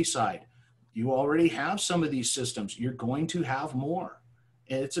heavy duty side, you already have some of these systems. You're going to have more.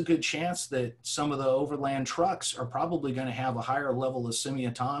 And it's a good chance that some of the overland trucks are probably going to have a higher level of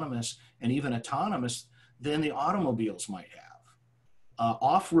semi-autonomous and even autonomous than the automobiles might have.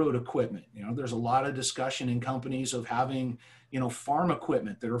 Off-road equipment, there's a lot of discussion in companies of having, farm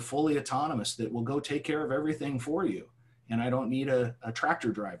equipment that are fully autonomous that will go take care of everything for you. And I don't need a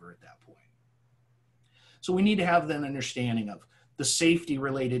tractor driver at that point. So we need to have an understanding of the safety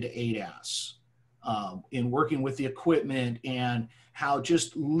related to ADAS in working with the equipment, and how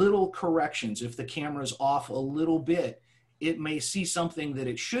just little corrections, if the camera's off a little bit, it may see something that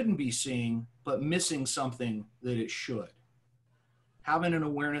it shouldn't be seeing, but missing something that it should. Having an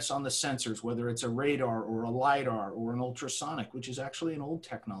awareness on the sensors, whether it's a radar or a LiDAR or an ultrasonic, which is actually an old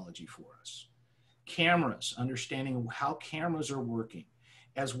technology for us. Cameras, understanding how cameras are working,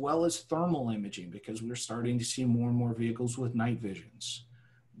 as well as thermal imaging, because we're starting to see more and more vehicles with night visions.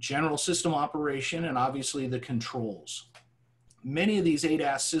 General system operation, and obviously the controls. Many of these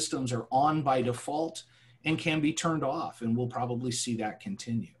ADAS systems are on by default and can be turned off, and we'll probably see that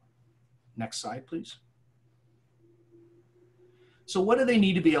continue. Next slide, please. So what do they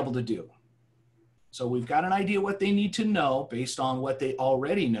need to be able to do? So we've got an idea what they need to know based on what they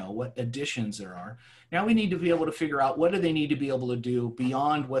already know, what additions there are. Now we need to be able to figure out what do they need to be able to do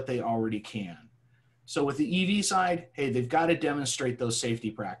beyond what they already can. So with the EV side, hey, they've got to demonstrate those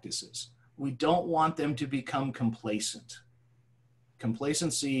safety practices. We don't want them to become complacent.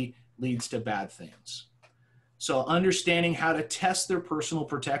 Complacency leads to bad things. So understanding how to test their personal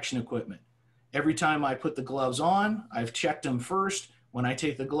protection equipment. Every time I put the gloves on, I've checked them first. When I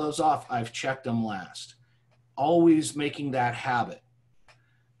take the gloves off, I've checked them last. Always making that habit.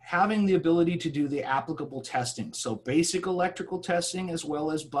 Having the ability to do the applicable testing. So basic electrical testing as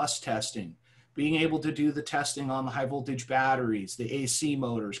well as bus testing. Being able to do the testing on the high voltage batteries, the AC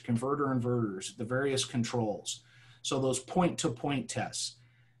motors, converter inverters, the various controls. So those point-to-point tests.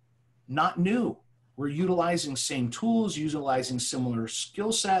 Not new. We're utilizing same tools, utilizing similar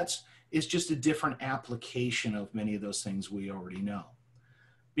skill sets. It's just a different application of many of those things we already know.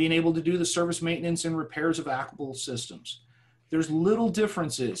 Being able to do the service maintenance and repairs of applicable systems. There's little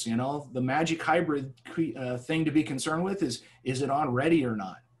differences, the magic hybrid thing to be concerned with is it on ready or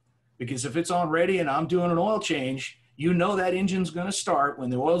not? Because if it's on ready and I'm doing an oil change, that engine's going to start when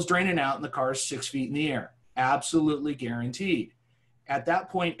the oil's draining out and the car's 6 feet in the air. Absolutely guaranteed. At that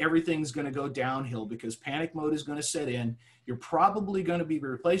point, everything's going to go downhill because panic mode is going to set in. You're probably going to be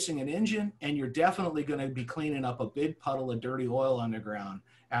replacing an engine, and you're definitely going to be cleaning up a big puddle of dirty oil on the ground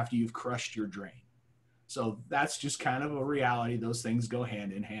after you've crushed your drain. So that's just kind of a reality. Those things go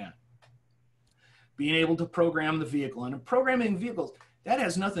hand in hand. Being able to program the vehicle. And programming vehicles, that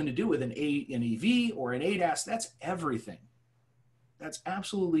has nothing to do with an EV or an ADAS. That's everything. That's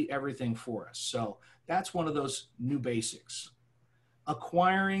absolutely everything for us. So that's one of those new basics.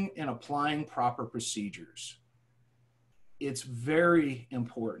 Acquiring and applying proper procedures. It's very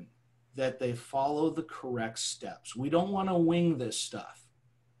important that they follow the correct steps. We don't want to wing this stuff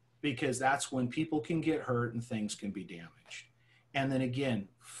because that's when people can get hurt and things can be damaged. And then again,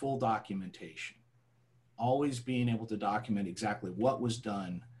 full documentation. Always being able to document exactly what was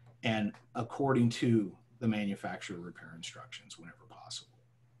done and according to the manufacturer repair instructions whenever possible.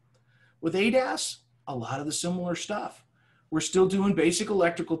 With ADAS, a lot of the similar stuff. We're still doing basic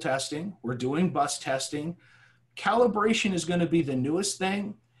electrical testing. We're doing bus testing. Calibration is going to be the newest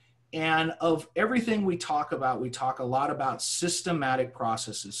thing. And of everything we talk a lot about systematic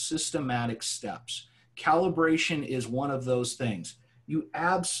processes, systematic steps. Calibration is one of those things. You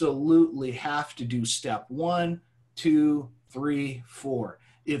absolutely have to do step 1, 2, 3, 4.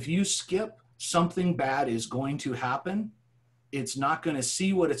 If you skip, something bad is going to happen. It's not going to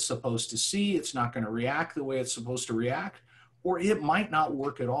see what it's supposed to see. It's not going to react the way it's supposed to react, or it might not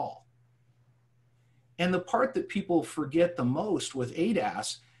work at all. And the part that people forget the most with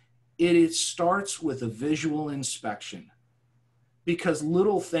ADAS, it starts with a visual inspection, because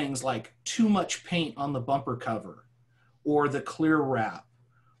little things like too much paint on the bumper cover, or the clear wrap,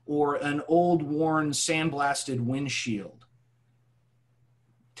 or an old worn sandblasted windshield.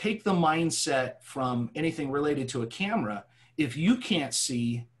 Take the mindset from anything related to a camera. If you can't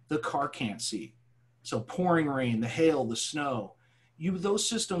see, the car can't see. So pouring rain, the hail, the snow, those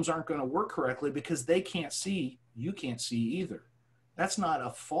systems aren't going to work correctly because they can't see, you can't see either. That's not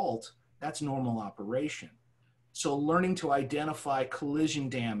a fault, that's normal operation. So learning to identify collision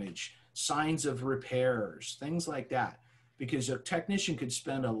damage, signs of repairs, things like that, because a technician could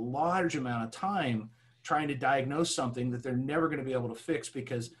spend a large amount of time trying to diagnose something that they're never going to be able to fix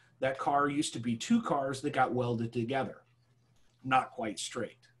because that car used to be two cars that got welded together, not quite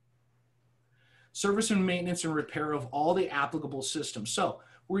straight. Service and maintenance and repair of all the applicable systems. So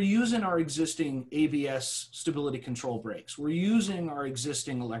we're using our existing ABS stability control brakes. We're using our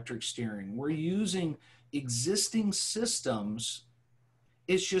existing electric steering. We're using existing systems.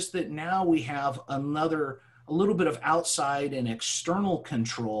 It's just that now we have a little bit of outside and external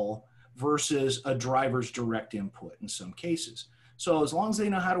control versus a driver's direct input in some cases. So as long as they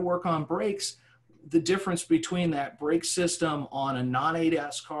know how to work on brakes, the difference between that brake system on a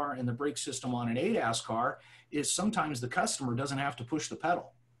non-ADAS car and the brake system on an ADAS car is sometimes the customer doesn't have to push the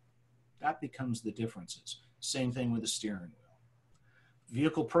pedal. That becomes the differences. Same thing with the steering wheel.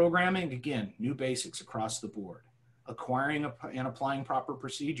 Vehicle programming, again, new basics across the board. Acquiring and applying proper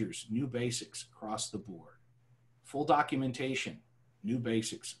procedures, new basics across the board. Full documentation, new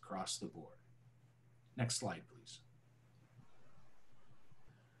basics across the board. Next slide, please.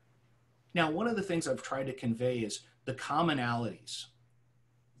 Now, one of the things I've tried to convey is the commonalities.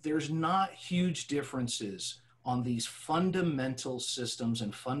 There's not huge differences on these fundamental systems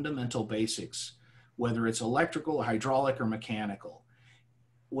and fundamental basics, whether it's electrical, hydraulic, or mechanical,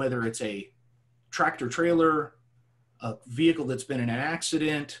 whether it's a tractor trailer, a vehicle that's been in an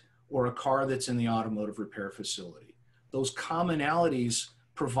accident, or a car that's in the automotive repair facility. Those commonalities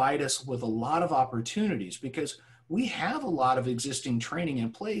provide us with a lot of opportunities because we have a lot of existing training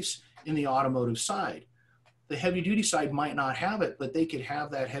in place in the automotive side. The heavy duty side might not have it, but they could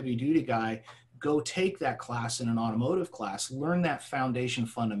have that heavy duty guy go take that class in an automotive class, learn that foundation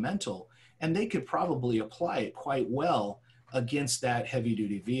fundamental, and they could probably apply it quite well against that heavy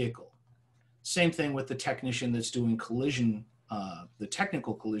duty vehicle. Same thing with the technician that's doing collision, the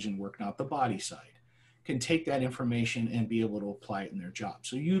technical collision work, not the body side, can take that information and be able to apply it in their job.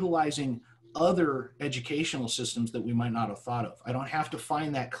 So utilizing other educational systems that we might not have thought of. I don't have to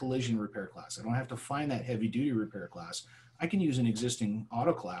find that collision repair class. I don't have to find that heavy duty repair class. I can use an existing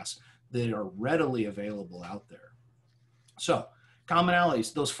auto class that are readily available out there. So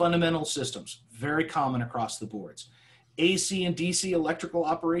commonalities, those fundamental systems, very common across the boards. AC and DC electrical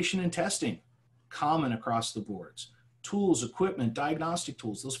operation and testing, common across the boards. Tools, equipment, diagnostic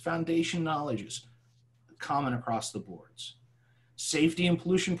tools, those foundation knowledges, common across the boards. Safety and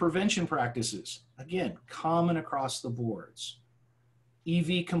pollution prevention practices, again, common across the boards.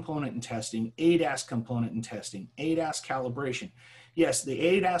 EV component and testing, ADAS component and testing, ADAS calibration. Yes, the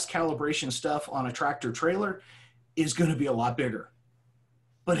ADAS calibration stuff on a tractor trailer is going to be a lot bigger,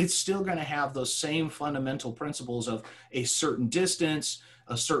 but it's still going to have those same fundamental principles of a certain distance,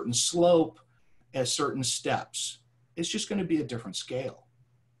 a certain slope, as certain steps. It's just going to be a different scale.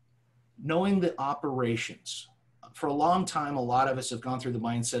 Knowing the operations. For a long time, a lot of us have gone through the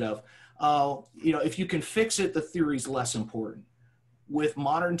mindset of, oh, if you can fix it, the theory is less important. With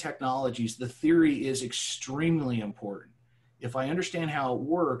modern technologies, the theory is extremely important. If I understand how it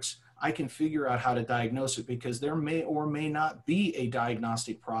works, I can figure out how to diagnose it because there may or may not be a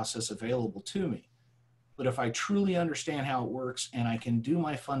diagnostic process available to me. But if I truly understand how it works and I can do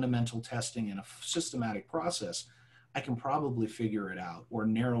my fundamental testing in a systematic process, I can probably figure it out or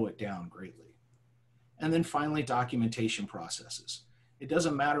narrow it down greatly. And then finally, documentation processes. It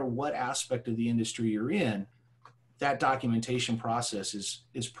doesn't matter what aspect of the industry you're in, that documentation process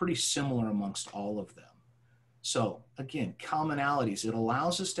is pretty similar amongst all of them. So again, commonalities. It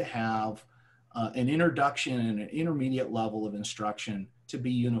allows us to have an introduction and an intermediate level of instruction to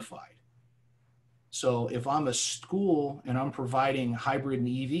be unified. So if I'm a school and I'm providing hybrid and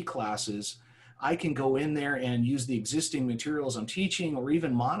EV classes, I can go in there and use the existing materials I'm teaching or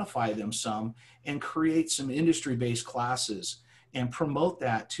even modify them some and create some industry-based classes and promote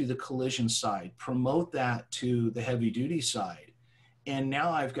that to the collision side, promote that to the heavy-duty side. And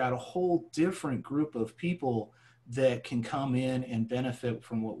now I've got a whole different group of people that can come in and benefit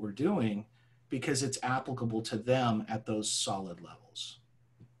from what we're doing because it's applicable to them at those solid levels.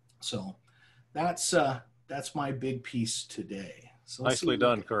 So that's my big piece today. So nicely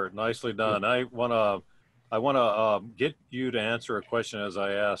done, Kurt. Nicely done. Yeah. I wanna get you to answer a question as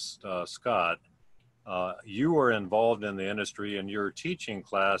I asked Scott. You were involved in the industry and you're teaching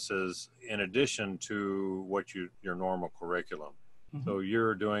classes in addition to what your normal curriculum. Mm-hmm. So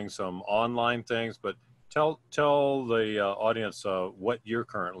you're doing some online things, but tell the audience what you're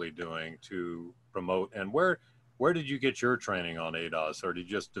currently doing to promote and where did you get your training on ADAS, or did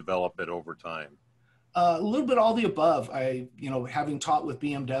you just develop it over time? A little bit all the above. Having taught with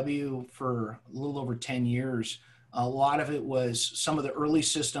BMW for a little over 10 years, A lot of it was some of the early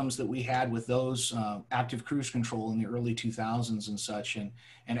systems that we had with those active cruise control in the early 2000s and such. And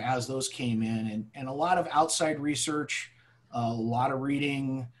as those came in, and a lot of outside research, a lot of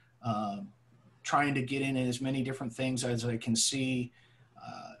reading, trying to get in as many different things as I can see.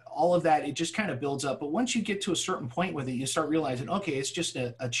 All of that, it just kind of builds up. But once you get to a certain point with it, you start realizing, okay, it's just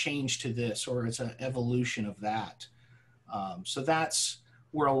a change to this, or it's an evolution of that. So that's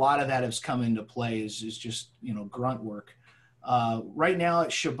where a lot of that has come into play, is just, you know, grunt work. Right now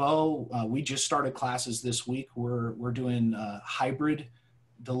at Chabot, we just started classes this week. We're doing hybrid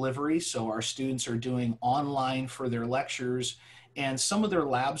delivery. So our students are doing online for their lectures, and some of their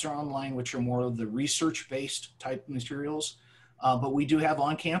labs are online, which are more of the research-based type materials. But we do have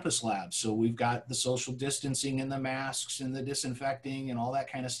on-campus labs. So we've got the social distancing and the masks and the disinfecting and all that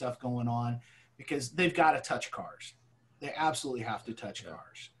kind of stuff going on, because they've got to touch cars. They absolutely have to touch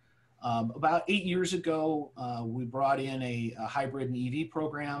cars. About 8 years ago, we brought in a hybrid and EV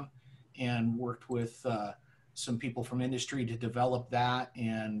program and worked with some people from industry to develop that.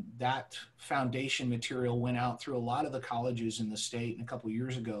 And that foundation material went out through a lot of the colleges in the state. And a couple of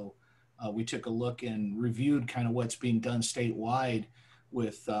years ago, we took a look and reviewed kind of what's being done statewide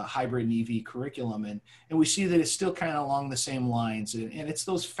with hybrid and EV curriculum. And we see that it's still kind of along the same lines. And it's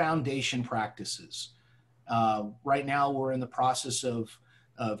those foundation practices. Right now, we're in the process of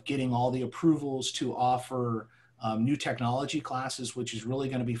getting all the approvals to offer new technology classes, which is really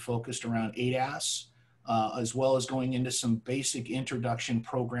going to be focused around ADAS, as well as going into some basic introduction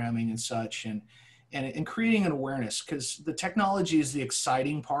programming and such, and creating an awareness, because the technology is the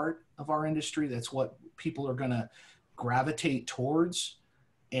exciting part of our industry. That's what people are going to gravitate towards,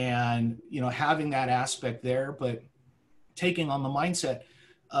 and, you know, having that aspect there, but taking on the mindset.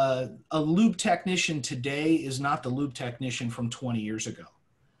 A lube technician today is not the lube technician from 20 years ago.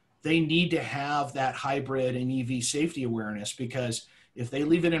 They need to have that hybrid and EV safety awareness, because if they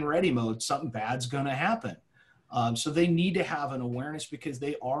leave it in ready mode, something bad's going to happen. So they need to have an awareness, because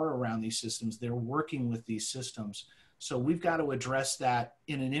they are around these systems. They're working with these systems. So we've got to address that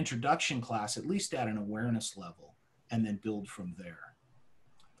in an introduction class, at least at an awareness level, and then build from there.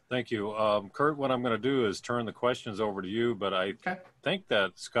 Thank you. Kurt, what I'm going to do is turn the questions over to you, but I think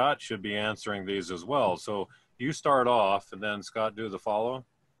that Scott should be answering these as well. So you start off, and then Scott do the follow.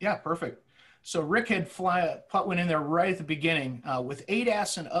 Yeah, perfect. So Rick had put one in there right at the beginning. With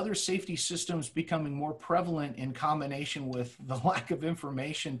ADAS and other safety systems becoming more prevalent in combination with the lack of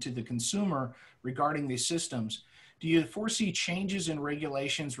information to the consumer regarding these systems, do you foresee changes in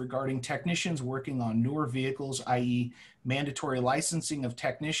regulations regarding technicians working on newer vehicles, i.e. mandatory licensing of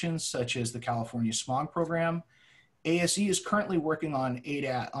technicians, such as the California Smog Program? ASE is currently working on an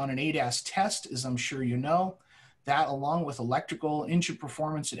ADAS test, as I'm sure you know. That, along with electrical, engine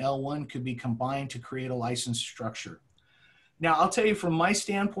performance, and L1, could be combined to create a license structure. Now, I'll tell you, from my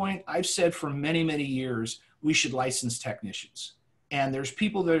standpoint, I've said for many, many years, we should license technicians. And there's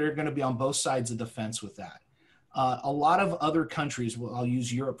people that are going to be on both sides of the fence with that. A lot of other countries, well, I'll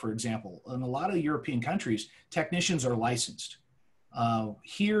use Europe, for example. In a lot of European countries, technicians are licensed.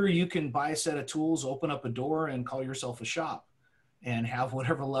 Here, you can buy a set of tools, open up a door, and call yourself a shop and have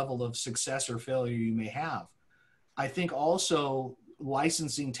whatever level of success or failure you may have. I think also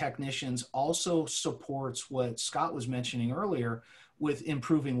licensing technicians also supports what Scott was mentioning earlier with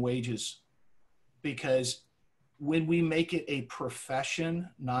improving wages, because when we make it a profession,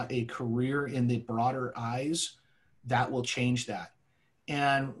 not a career in the broader eyes, that will change that.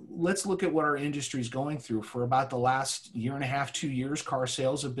 And let's look at what our industry is going through. For about the last year and a half, 2 years, car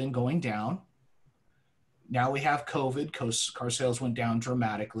sales have been going down. Now we have COVID, car sales went down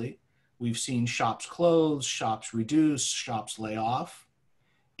dramatically. We've seen shops close, shops reduce, shops lay off.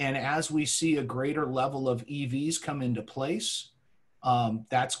 And as we see a greater level of EVs come into place,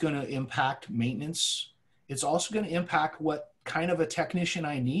 that's going to impact maintenance. It's also going to impact what kind of a technician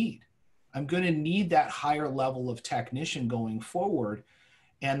I need. I'm going to need that higher level of technician going forward.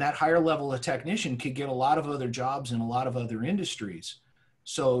 And that higher level of technician could get a lot of other jobs in a lot of other industries.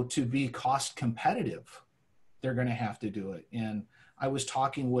 So to be cost competitive, they're going to have to do it. And I was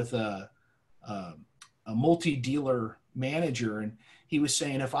talking with a multi-dealer manager, and he was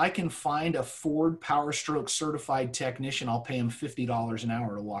saying, if I can find a Ford Power Stroke certified technician, I'll pay him $50 an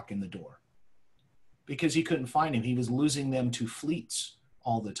hour to walk in the door, because he couldn't find him. He was losing them to fleets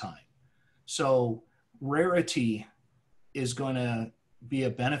all the time. So rarity is going to be a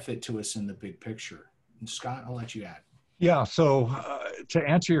benefit to us in the big picture. And Scott, I'll let you add. Yeah, so to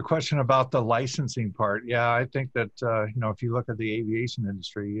answer your question about the licensing part, yeah, I think that, if you look at the aviation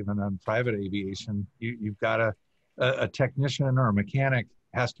industry, even on private aviation, you've got a technician or a mechanic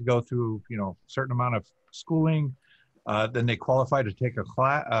has to go through, a certain amount of schooling, then they qualify to take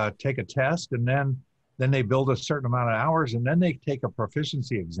a test, and then they build a certain amount of hours, and then they take a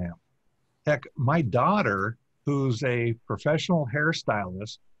proficiency exam. Heck, my daughter, who's a professional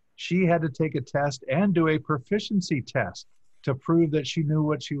hairstylist, she had to take a test and do a proficiency test to prove that she knew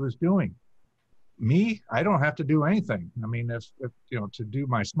what she was doing. Me, I don't have to do anything. I mean, if you know, to do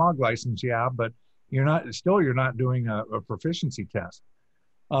my smog license, yeah, but you're not doing a proficiency test.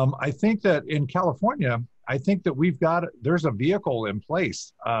 I think that in California, I think that there's a vehicle in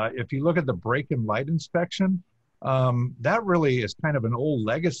place. If you look at the brake and light inspection, that really is kind of an old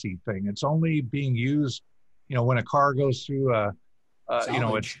legacy thing. It's only being used, you know, when a car goes through you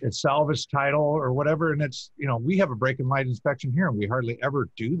know, it's salvage title or whatever. And it's, you know, we have a brake and light inspection here and we hardly ever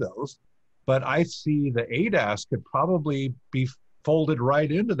do those. But I see the ADAS could probably be folded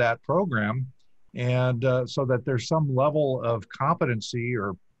right into that program. And so that there's some level of competency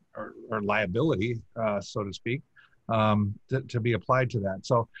or liability, so to speak, to be applied to that.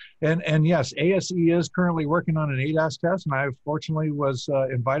 So, and yes, ASE is currently working on an ADAS test, and I fortunately was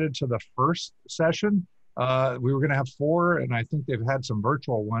invited to the first session. We were going to have 4, and I think they've had some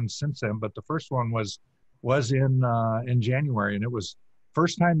virtual ones since then, but the first one was in January, and it was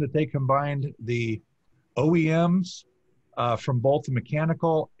first time that they combined the OEMs from both the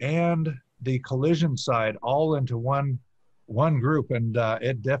mechanical and the collision side all into one group, and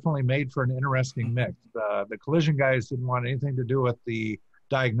it definitely made for an interesting mix. The collision guys didn't want anything to do with the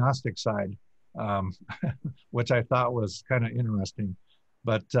diagnostic side, which I thought was kind of interesting.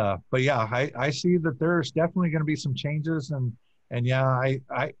 But yeah, I see that there's definitely going to be some changes, and yeah,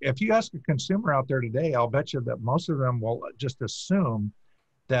 if you ask a consumer out there today, I'll bet you that most of them will just assume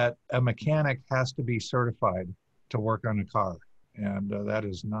that a mechanic has to be certified to work on a car, and that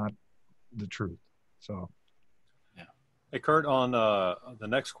is not the truth. So, yeah. Hey, Kurt, on the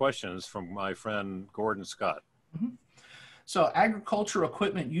next questions from my friend Gordon Scott. Mm-hmm. So agricultural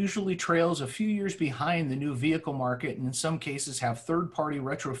equipment usually trails a few years behind the new vehicle market, and in some cases have third-party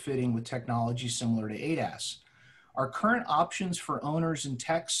retrofitting with technology similar to ADAS. Are current options for owners and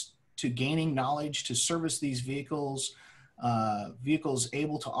techs to gaining knowledge to service these vehicles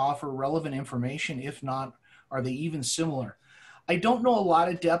able to offer relevant information? If not, are they even similar? I don't know a lot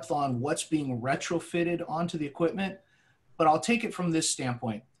of depth on what's being retrofitted onto the equipment, but I'll take it from this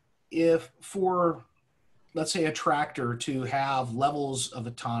standpoint. If for, let's say, a tractor to have levels of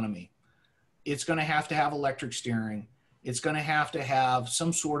autonomy, it's going to have electric steering. It's going to have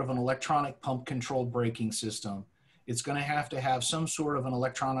some sort of an electronic pump controlled braking system. It's going to have some sort of an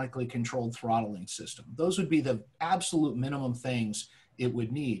electronically controlled throttling system. Those would be the absolute minimum things it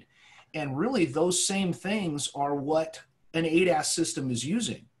would need. And really those same things are what an ADAS system is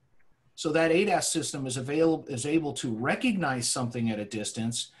using. So that ADAS system is able to recognize something at a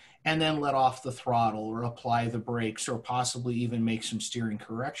distance and then let off the throttle or apply the brakes or possibly even make some steering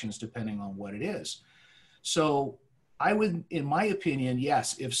corrections depending on what it is. So I would, in my opinion,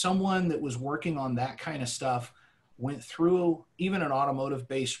 yes, if someone that was working on that kind of stuff went through even an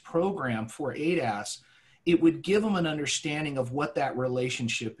automotive-based program for ADAS, it would give them an understanding of what that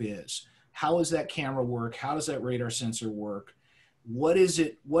relationship is. How does that camera work? How does that radar sensor work? What is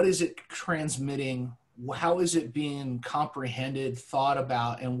it transmitting? How is it being comprehended, thought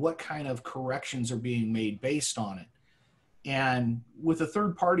about, and what kind of corrections are being made based on it? And with the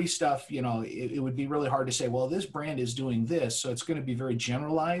third-party stuff, you know, it would be really hard to say, well, this brand is doing this, so it's going to be very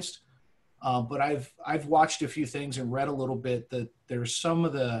generalized. But I've watched a few things and read a little bit that there's some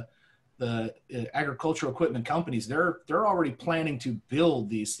of the agricultural equipment companies, they're already planning to build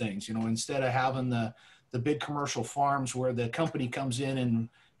these things, you know, instead of having the big commercial farms where the company comes in and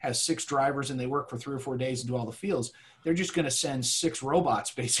has 6 drivers and they work for 3 or 4 days and do all the fields. They're just going to send 6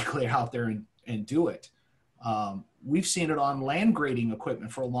 robots basically out there and do it. We've seen it on land grading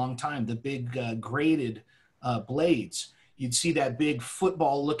equipment for a long time, the big graded blades. You'd see that big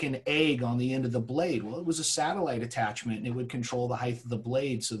football looking egg on the end of the blade. Well, it was a satellite attachment and it would control the height of the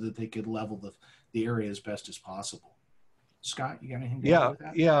blade so that they could level the area as best as possible. Scott, you got anything to add with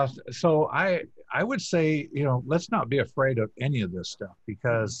that? Yeah. So I would say, you know, let's not be afraid of any of this stuff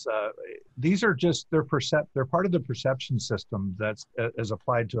because these are just, they're part of the perception system that's is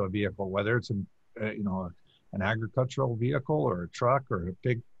applied to a vehicle, whether it's an agricultural vehicle or a truck or a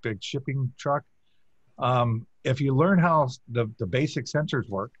big shipping truck. If you learn how the basic sensors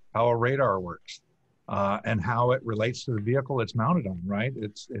work, how a radar works, and how it relates to the vehicle it's mounted on, right?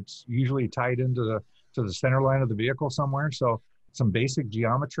 It's usually tied into the center line of the vehicle somewhere. So some basic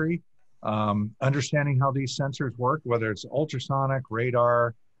geometry, understanding how these sensors work, whether it's ultrasonic,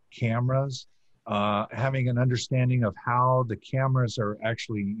 radar, cameras, having an understanding of how the cameras are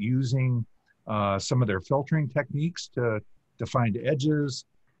actually using some of their filtering techniques to find edges.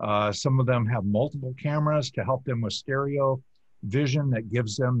 Some of them have multiple cameras to help them with stereo vision that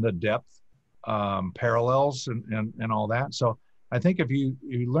gives them the depth, parallels, and all that. So I think if you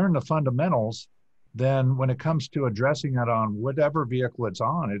learn the fundamentals, then when it comes to addressing it on whatever vehicle it's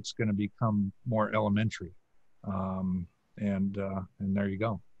on, it's going to become more elementary. And there you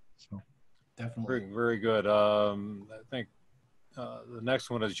go. So Definitely. Very, very good. I think the next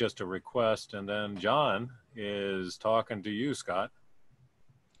one is just a request, and then John is talking to you, Scott.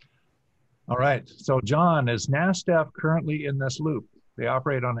 All right. So John, is NASTF currently in this loop? They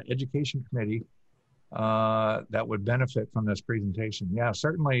operate on an education committee that would benefit from this presentation. Yeah,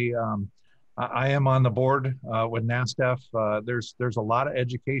 certainly. I am on the board with NASTF. There's a lot of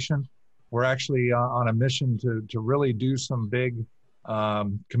education. We're actually on a mission to really do some big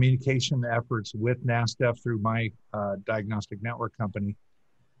communication efforts with NASTF through my diagnostic network company.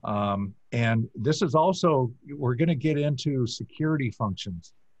 And this is also, we're going to get into security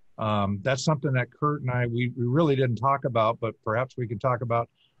functions. That's something that Kurt and I, we really didn't talk about, but perhaps we could talk about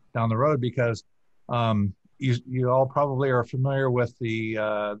down the road, because you all probably are familiar with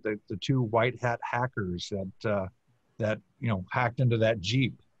the two white hat hackers that hacked into that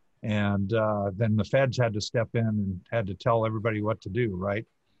Jeep, and then the feds had to step in and had to tell everybody what to do, right?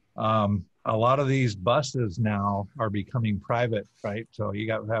 A lot of these buses now are becoming private, right? So you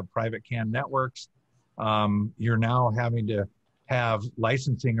got to have private CAN networks. You're now having to have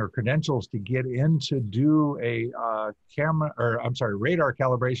licensing or credentials to get in to do a radar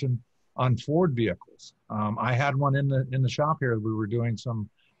calibration on Ford vehicles. I had one in the shop here that we were doing some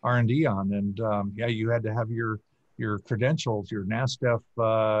R&D on, and yeah, you had to have your credentials, your NASTF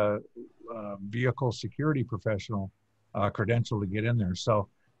vehicle security professional credential to get in there. So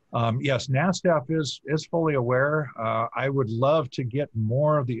yes, NASTF is fully aware. I would love to get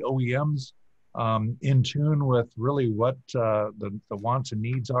more of the OEMs in tune with really what the wants and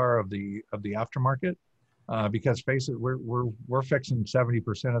needs are of the aftermarket. Because face it, we're fixing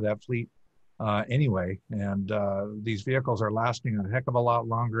 70% of that fleet anyway, and these vehicles are lasting a heck of a lot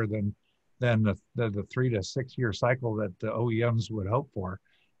longer than the 3 to 6 year cycle that the OEMs would hope for.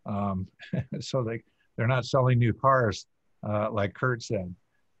 So they're not selling new cars like Kurt said.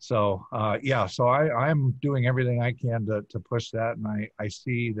 So yeah, so I'm doing everything I can to push that, and I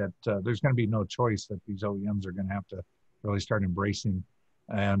see that there's going to be no choice that these OEMs are going to have to really start embracing.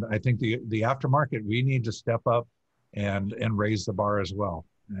 And I think the aftermarket, we need to step up and raise the bar as well.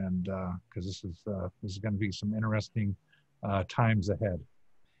 And because this is going to be some interesting times ahead.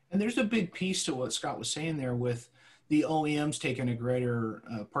 And there's a big piece to what Scott was saying there with the OEMs taking a greater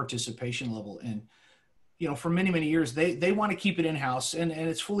participation level. And for many, many years, they want to keep it in-house, and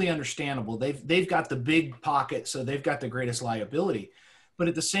it's fully understandable. They've got the big pocket, so they've got the greatest liability. But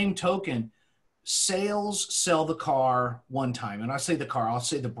at the same token, sales sell the car one time. And I say the car, I'll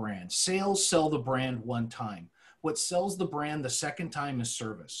say the brand. Sales sell the brand one time. What sells the brand the second time is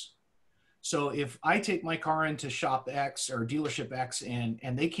service. So if I take my car into shop X or dealership X and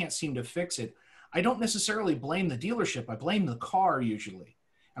they can't seem to fix it, I don't necessarily blame the dealership. I blame the car usually.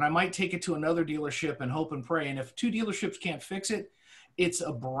 And I might take it to another dealership and hope and pray. And if 2 dealerships can't fix it, it's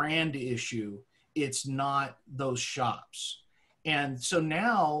a brand issue. It's not those shops. And so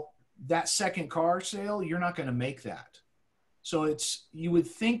now that second car sale, you're not going to make that. So you would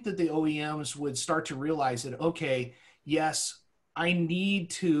think that the OEMs would start to realize that, okay, yes, I need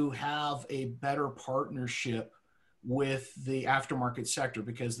to have a better partnership with the aftermarket sector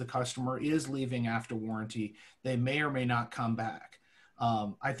because the customer is leaving after warranty. They may or may not come back.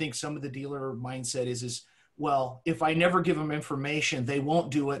 I think some of the dealer mindset is, well, if I never give them information, they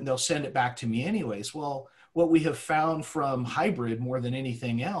won't do it and they'll send it back to me anyways. Well, what we have found from hybrid more than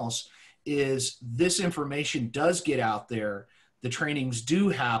anything else is this information does get out there. The trainings do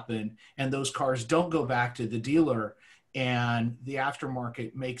happen and those cars don't go back to the dealer, and the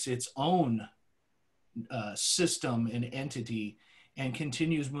aftermarket makes its own system and entity and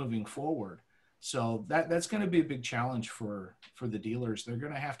continues moving forward. So that's going to be a big challenge for the dealers. They're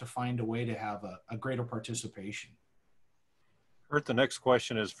going to have to find a way to have a greater participation. Kurt, the next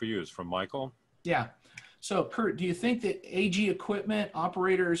question is for you. It's from Michael. Yeah. So Kurt, do you think that AG equipment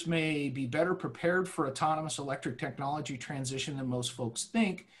operators may be better prepared for autonomous electric technology transition than most folks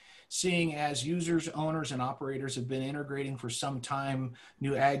think, seeing as users, owners, and operators have been integrating for some time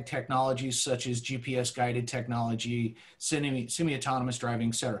new ag technologies such as GPS guided technology, semi-autonomous driving,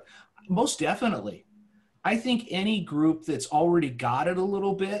 et cetera? Most definitely. I think any group that's already got it a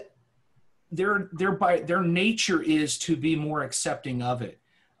little bit, their nature is to be more accepting of it.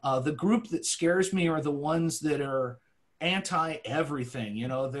 The group that scares me are the ones that are anti everything. You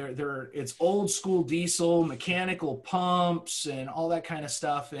know, it's old school diesel, mechanical pumps, and all that kind of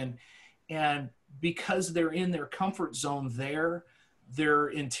stuff. And because they're in their comfort zone there, they're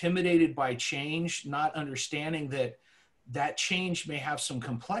intimidated by change, not understanding that that change may have some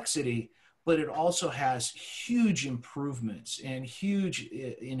complexity, but it also has huge improvements and huge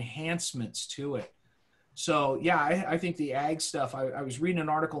enhancements to it. So yeah, I think the ag stuff, I was reading an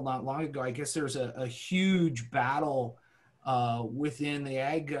article not long ago. I guess there's a huge battle within the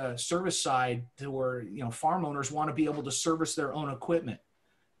ag service side to where, you know, farm owners want to be able to service their own equipment,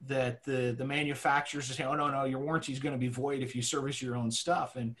 that the manufacturers are saying, oh, no, your warranty is going to be void if you service your own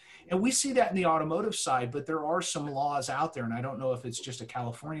stuff. And we see that in the automotive side, but there are some laws out there, and I don't know if it's just a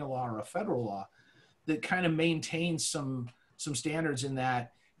California law or a federal law that kind of maintains some standards in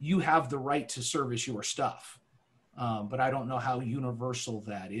that you have the right to service your stuff. But I don't know how universal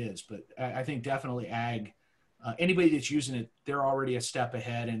that is. But I think definitely ag, anybody that's using it, they're already a step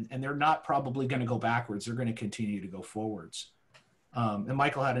ahead, and they're not probably going to go backwards. They're going to continue to go forwards. And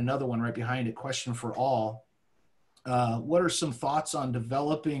Michael had another one right behind it, question for all. What are some thoughts on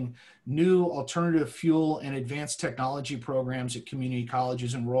developing new alternative fuel and advanced technology programs at community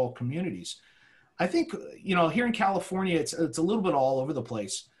colleges and rural communities? I think, you know, here in California, it's a little bit all over the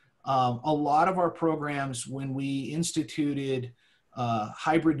place. A lot of our programs, when we instituted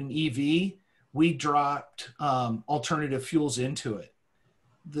hybrid and EV, we dropped alternative fuels into it.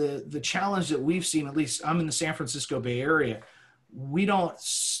 The challenge that we've seen, at least I'm in the San Francisco Bay Area,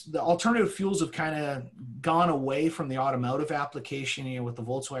 the alternative fuels have kind of gone away from the automotive application, you know, with the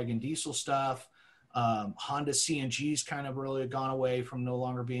Volkswagen diesel stuff. Honda CNG's kind of really gone away from no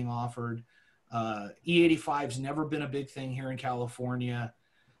longer being offered. E85's never been a big thing here in California.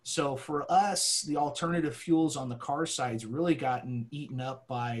 So for us, the alternative fuels on the car side's really gotten eaten up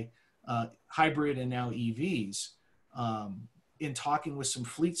by hybrid and now EVs. In talking with some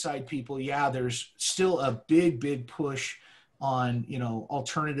fleet side people, yeah, there's still a big push on, you know,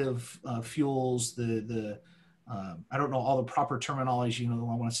 alternative fuels, I don't know all the proper terminology, you know,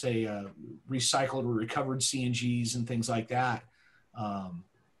 I want to say recycled or recovered CNGs and things like that.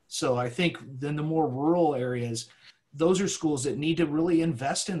 So I think then the more rural areas, those are schools that need to really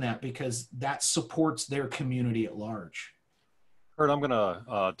invest in that because that supports their community at large. Kurt, I'm going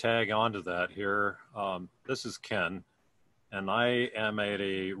to tag on to that here. This is Ken, and I am at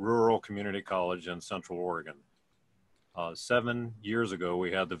a rural community college in Central Oregon. 7 years ago,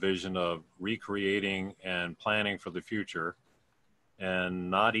 we had the vision of recreating and planning for the future, and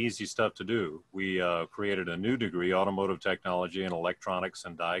not easy stuff to do. We created a new degree, automotive technology and electronics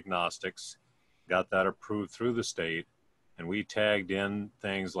and diagnostics, got that approved through the state, and we tagged in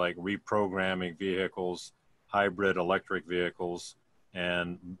things like reprogramming vehicles, hybrid electric vehicles,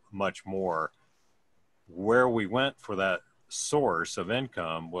 and much more. Where we went for that source of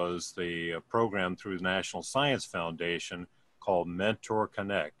income was the program through the National Science Foundation called Mentor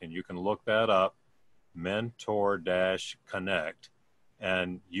Connect, and you can look that up, Mentor-Connect,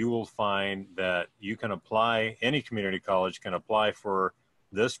 and you will find that you can apply, any community college can apply for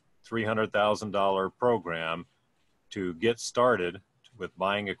this $300,000 program to get started with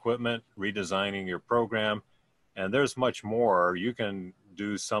buying equipment, redesigning your program, and there's much more. You can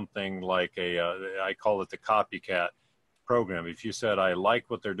do something like I call it the copycat program. If you said, I like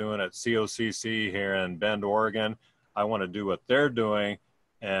what they're doing at COCC here in Bend, Oregon, I want to do what they're doing,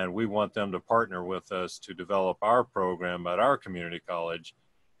 and we want them to partner with us to develop our program at our community college.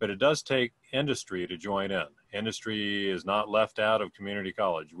 But it does take industry to join in. Industry is not left out of community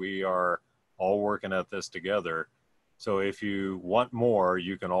college. We are all working at this together. So if you want more,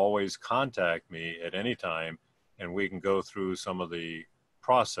 you can always contact me at any time, and we can go through some of the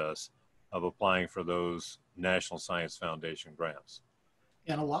process of applying for those National Science Foundation grants.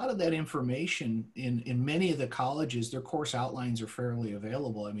 And a lot of that information in many of the colleges, their course outlines are fairly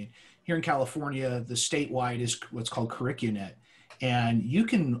available. I mean, here in California, the statewide is what's called CurricuNet. And you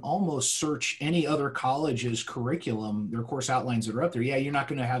can almost search any other college's curriculum, their course outlines that are up there. Yeah, you're not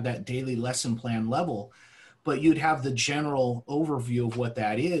going to have that daily lesson plan level, but you'd have the general overview of what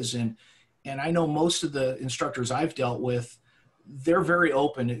that is. And I know most of the instructors I've dealt with, they're very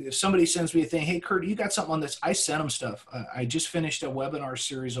open. If somebody sends me a thing, hey, Kurt, you got something on this? I sent them stuff. I just finished a webinar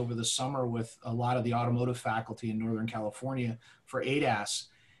series over the summer with a lot of the automotive faculty in Northern California for ADAS.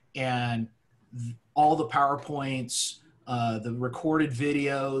 And all the PowerPoints, the recorded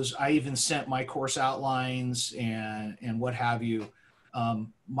videos, I even sent my course outlines and what have you.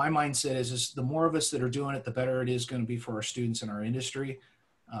 My mindset is the more of us that are doing it, the better it is going to be for our students and our industry.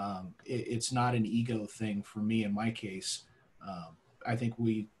 It's not an ego thing for me in my case. I think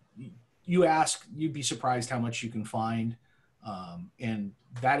you ask, you'd be surprised how much you can find. And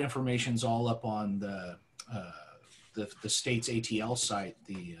that information's all up on the state's ATL site,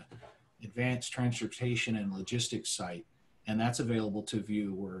 the Advanced Transportation and Logistics site. And that's available to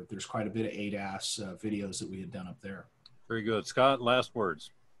view, where there's quite a bit of ADAS videos that we had done up there. Very good. Scott, last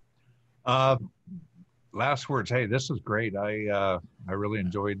words. Last words. Hey, this is great. I really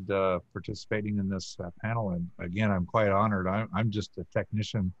enjoyed participating in this panel. And again, I'm quite honored. I'm just a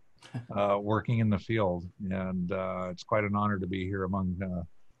technician working in the field. And it's quite an honor to be here among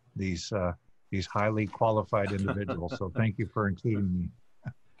these highly qualified individuals. So thank you for including me.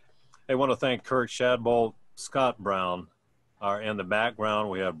 I want to thank Kurt Shadbolt, Scott Brown. In the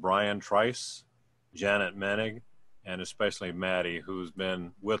background, we have Brian Trice, Janet Menig, and especially Maddie, who's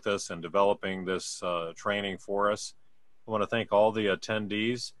been with us in developing this training for us. I want to thank all the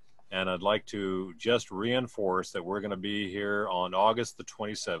attendees, and I'd like to just reinforce that we're going to be here on August the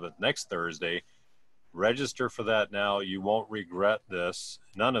 27th, next Thursday. Register for that now. You won't regret this.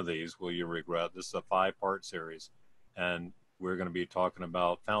 None of these will you regret. This is a 5-part series, and we're going to be talking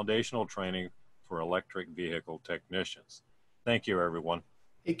about foundational training for electric vehicle technicians. Thank you, everyone.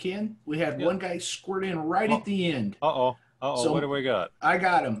 Hey, Ken, we had one guy squirt in right at the end. So what do we got? I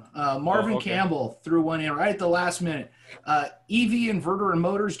got him. Marvin Campbell threw one in right at the last minute. EV inverter and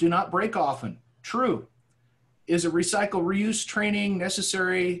motors do not break often. True. Is a recycle reuse training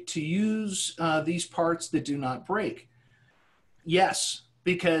necessary to use these parts that do not break? Yes,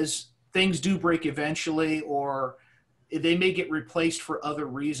 because things do break eventually, or they may get replaced for other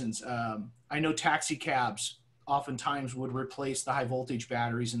reasons. I know taxi cabs oftentimes would replace the high voltage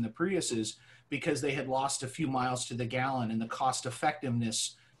batteries in the Priuses because they had lost a few miles to the gallon, and the cost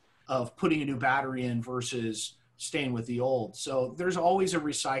effectiveness of putting a new battery in versus staying with the old. So there's always a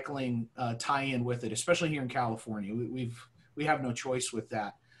recycling tie-in with it, especially here in California. We have no choice with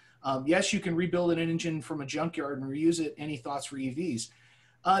that. Yes, you can rebuild an engine from a junkyard and reuse it. Any thoughts for EVs?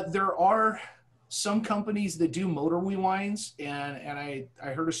 There are some companies that do motor rewinds, and I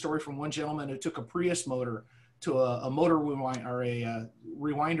heard a story from one gentleman who took a Prius motor to a motor rewind, or a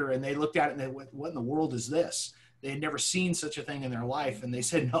rewinder, and they looked at it and they went, what in the world is this? They had never seen such a thing in their life, and they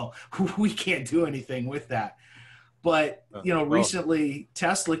said, no, we can't do anything with that. But recently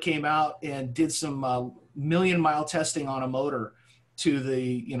Tesla came out and did some million-mile testing on a motor to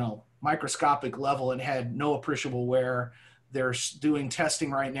the microscopic level, and had no appreciable wear. They're doing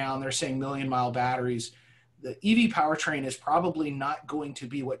testing right now, and they're saying million-mile batteries. The EV powertrain is probably not going to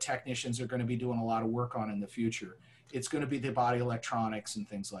be what technicians are going to be doing a lot of work on in the future. It's going to be the body electronics and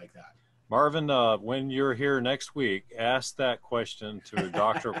things like that. Marvin, when you're here next week, ask that question to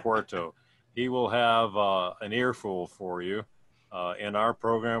Dr. Quarto. He will have an earful for you. In our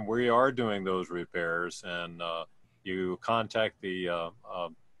program, we are doing those repairs, and you contact the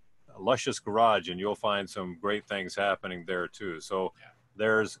Luscious Garage, and you'll find some great things happening there too. So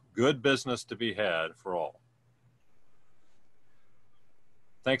there's good business to be had for all.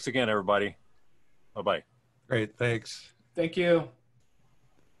 Thanks again, everybody. Bye-bye. Great, thanks. Thank you.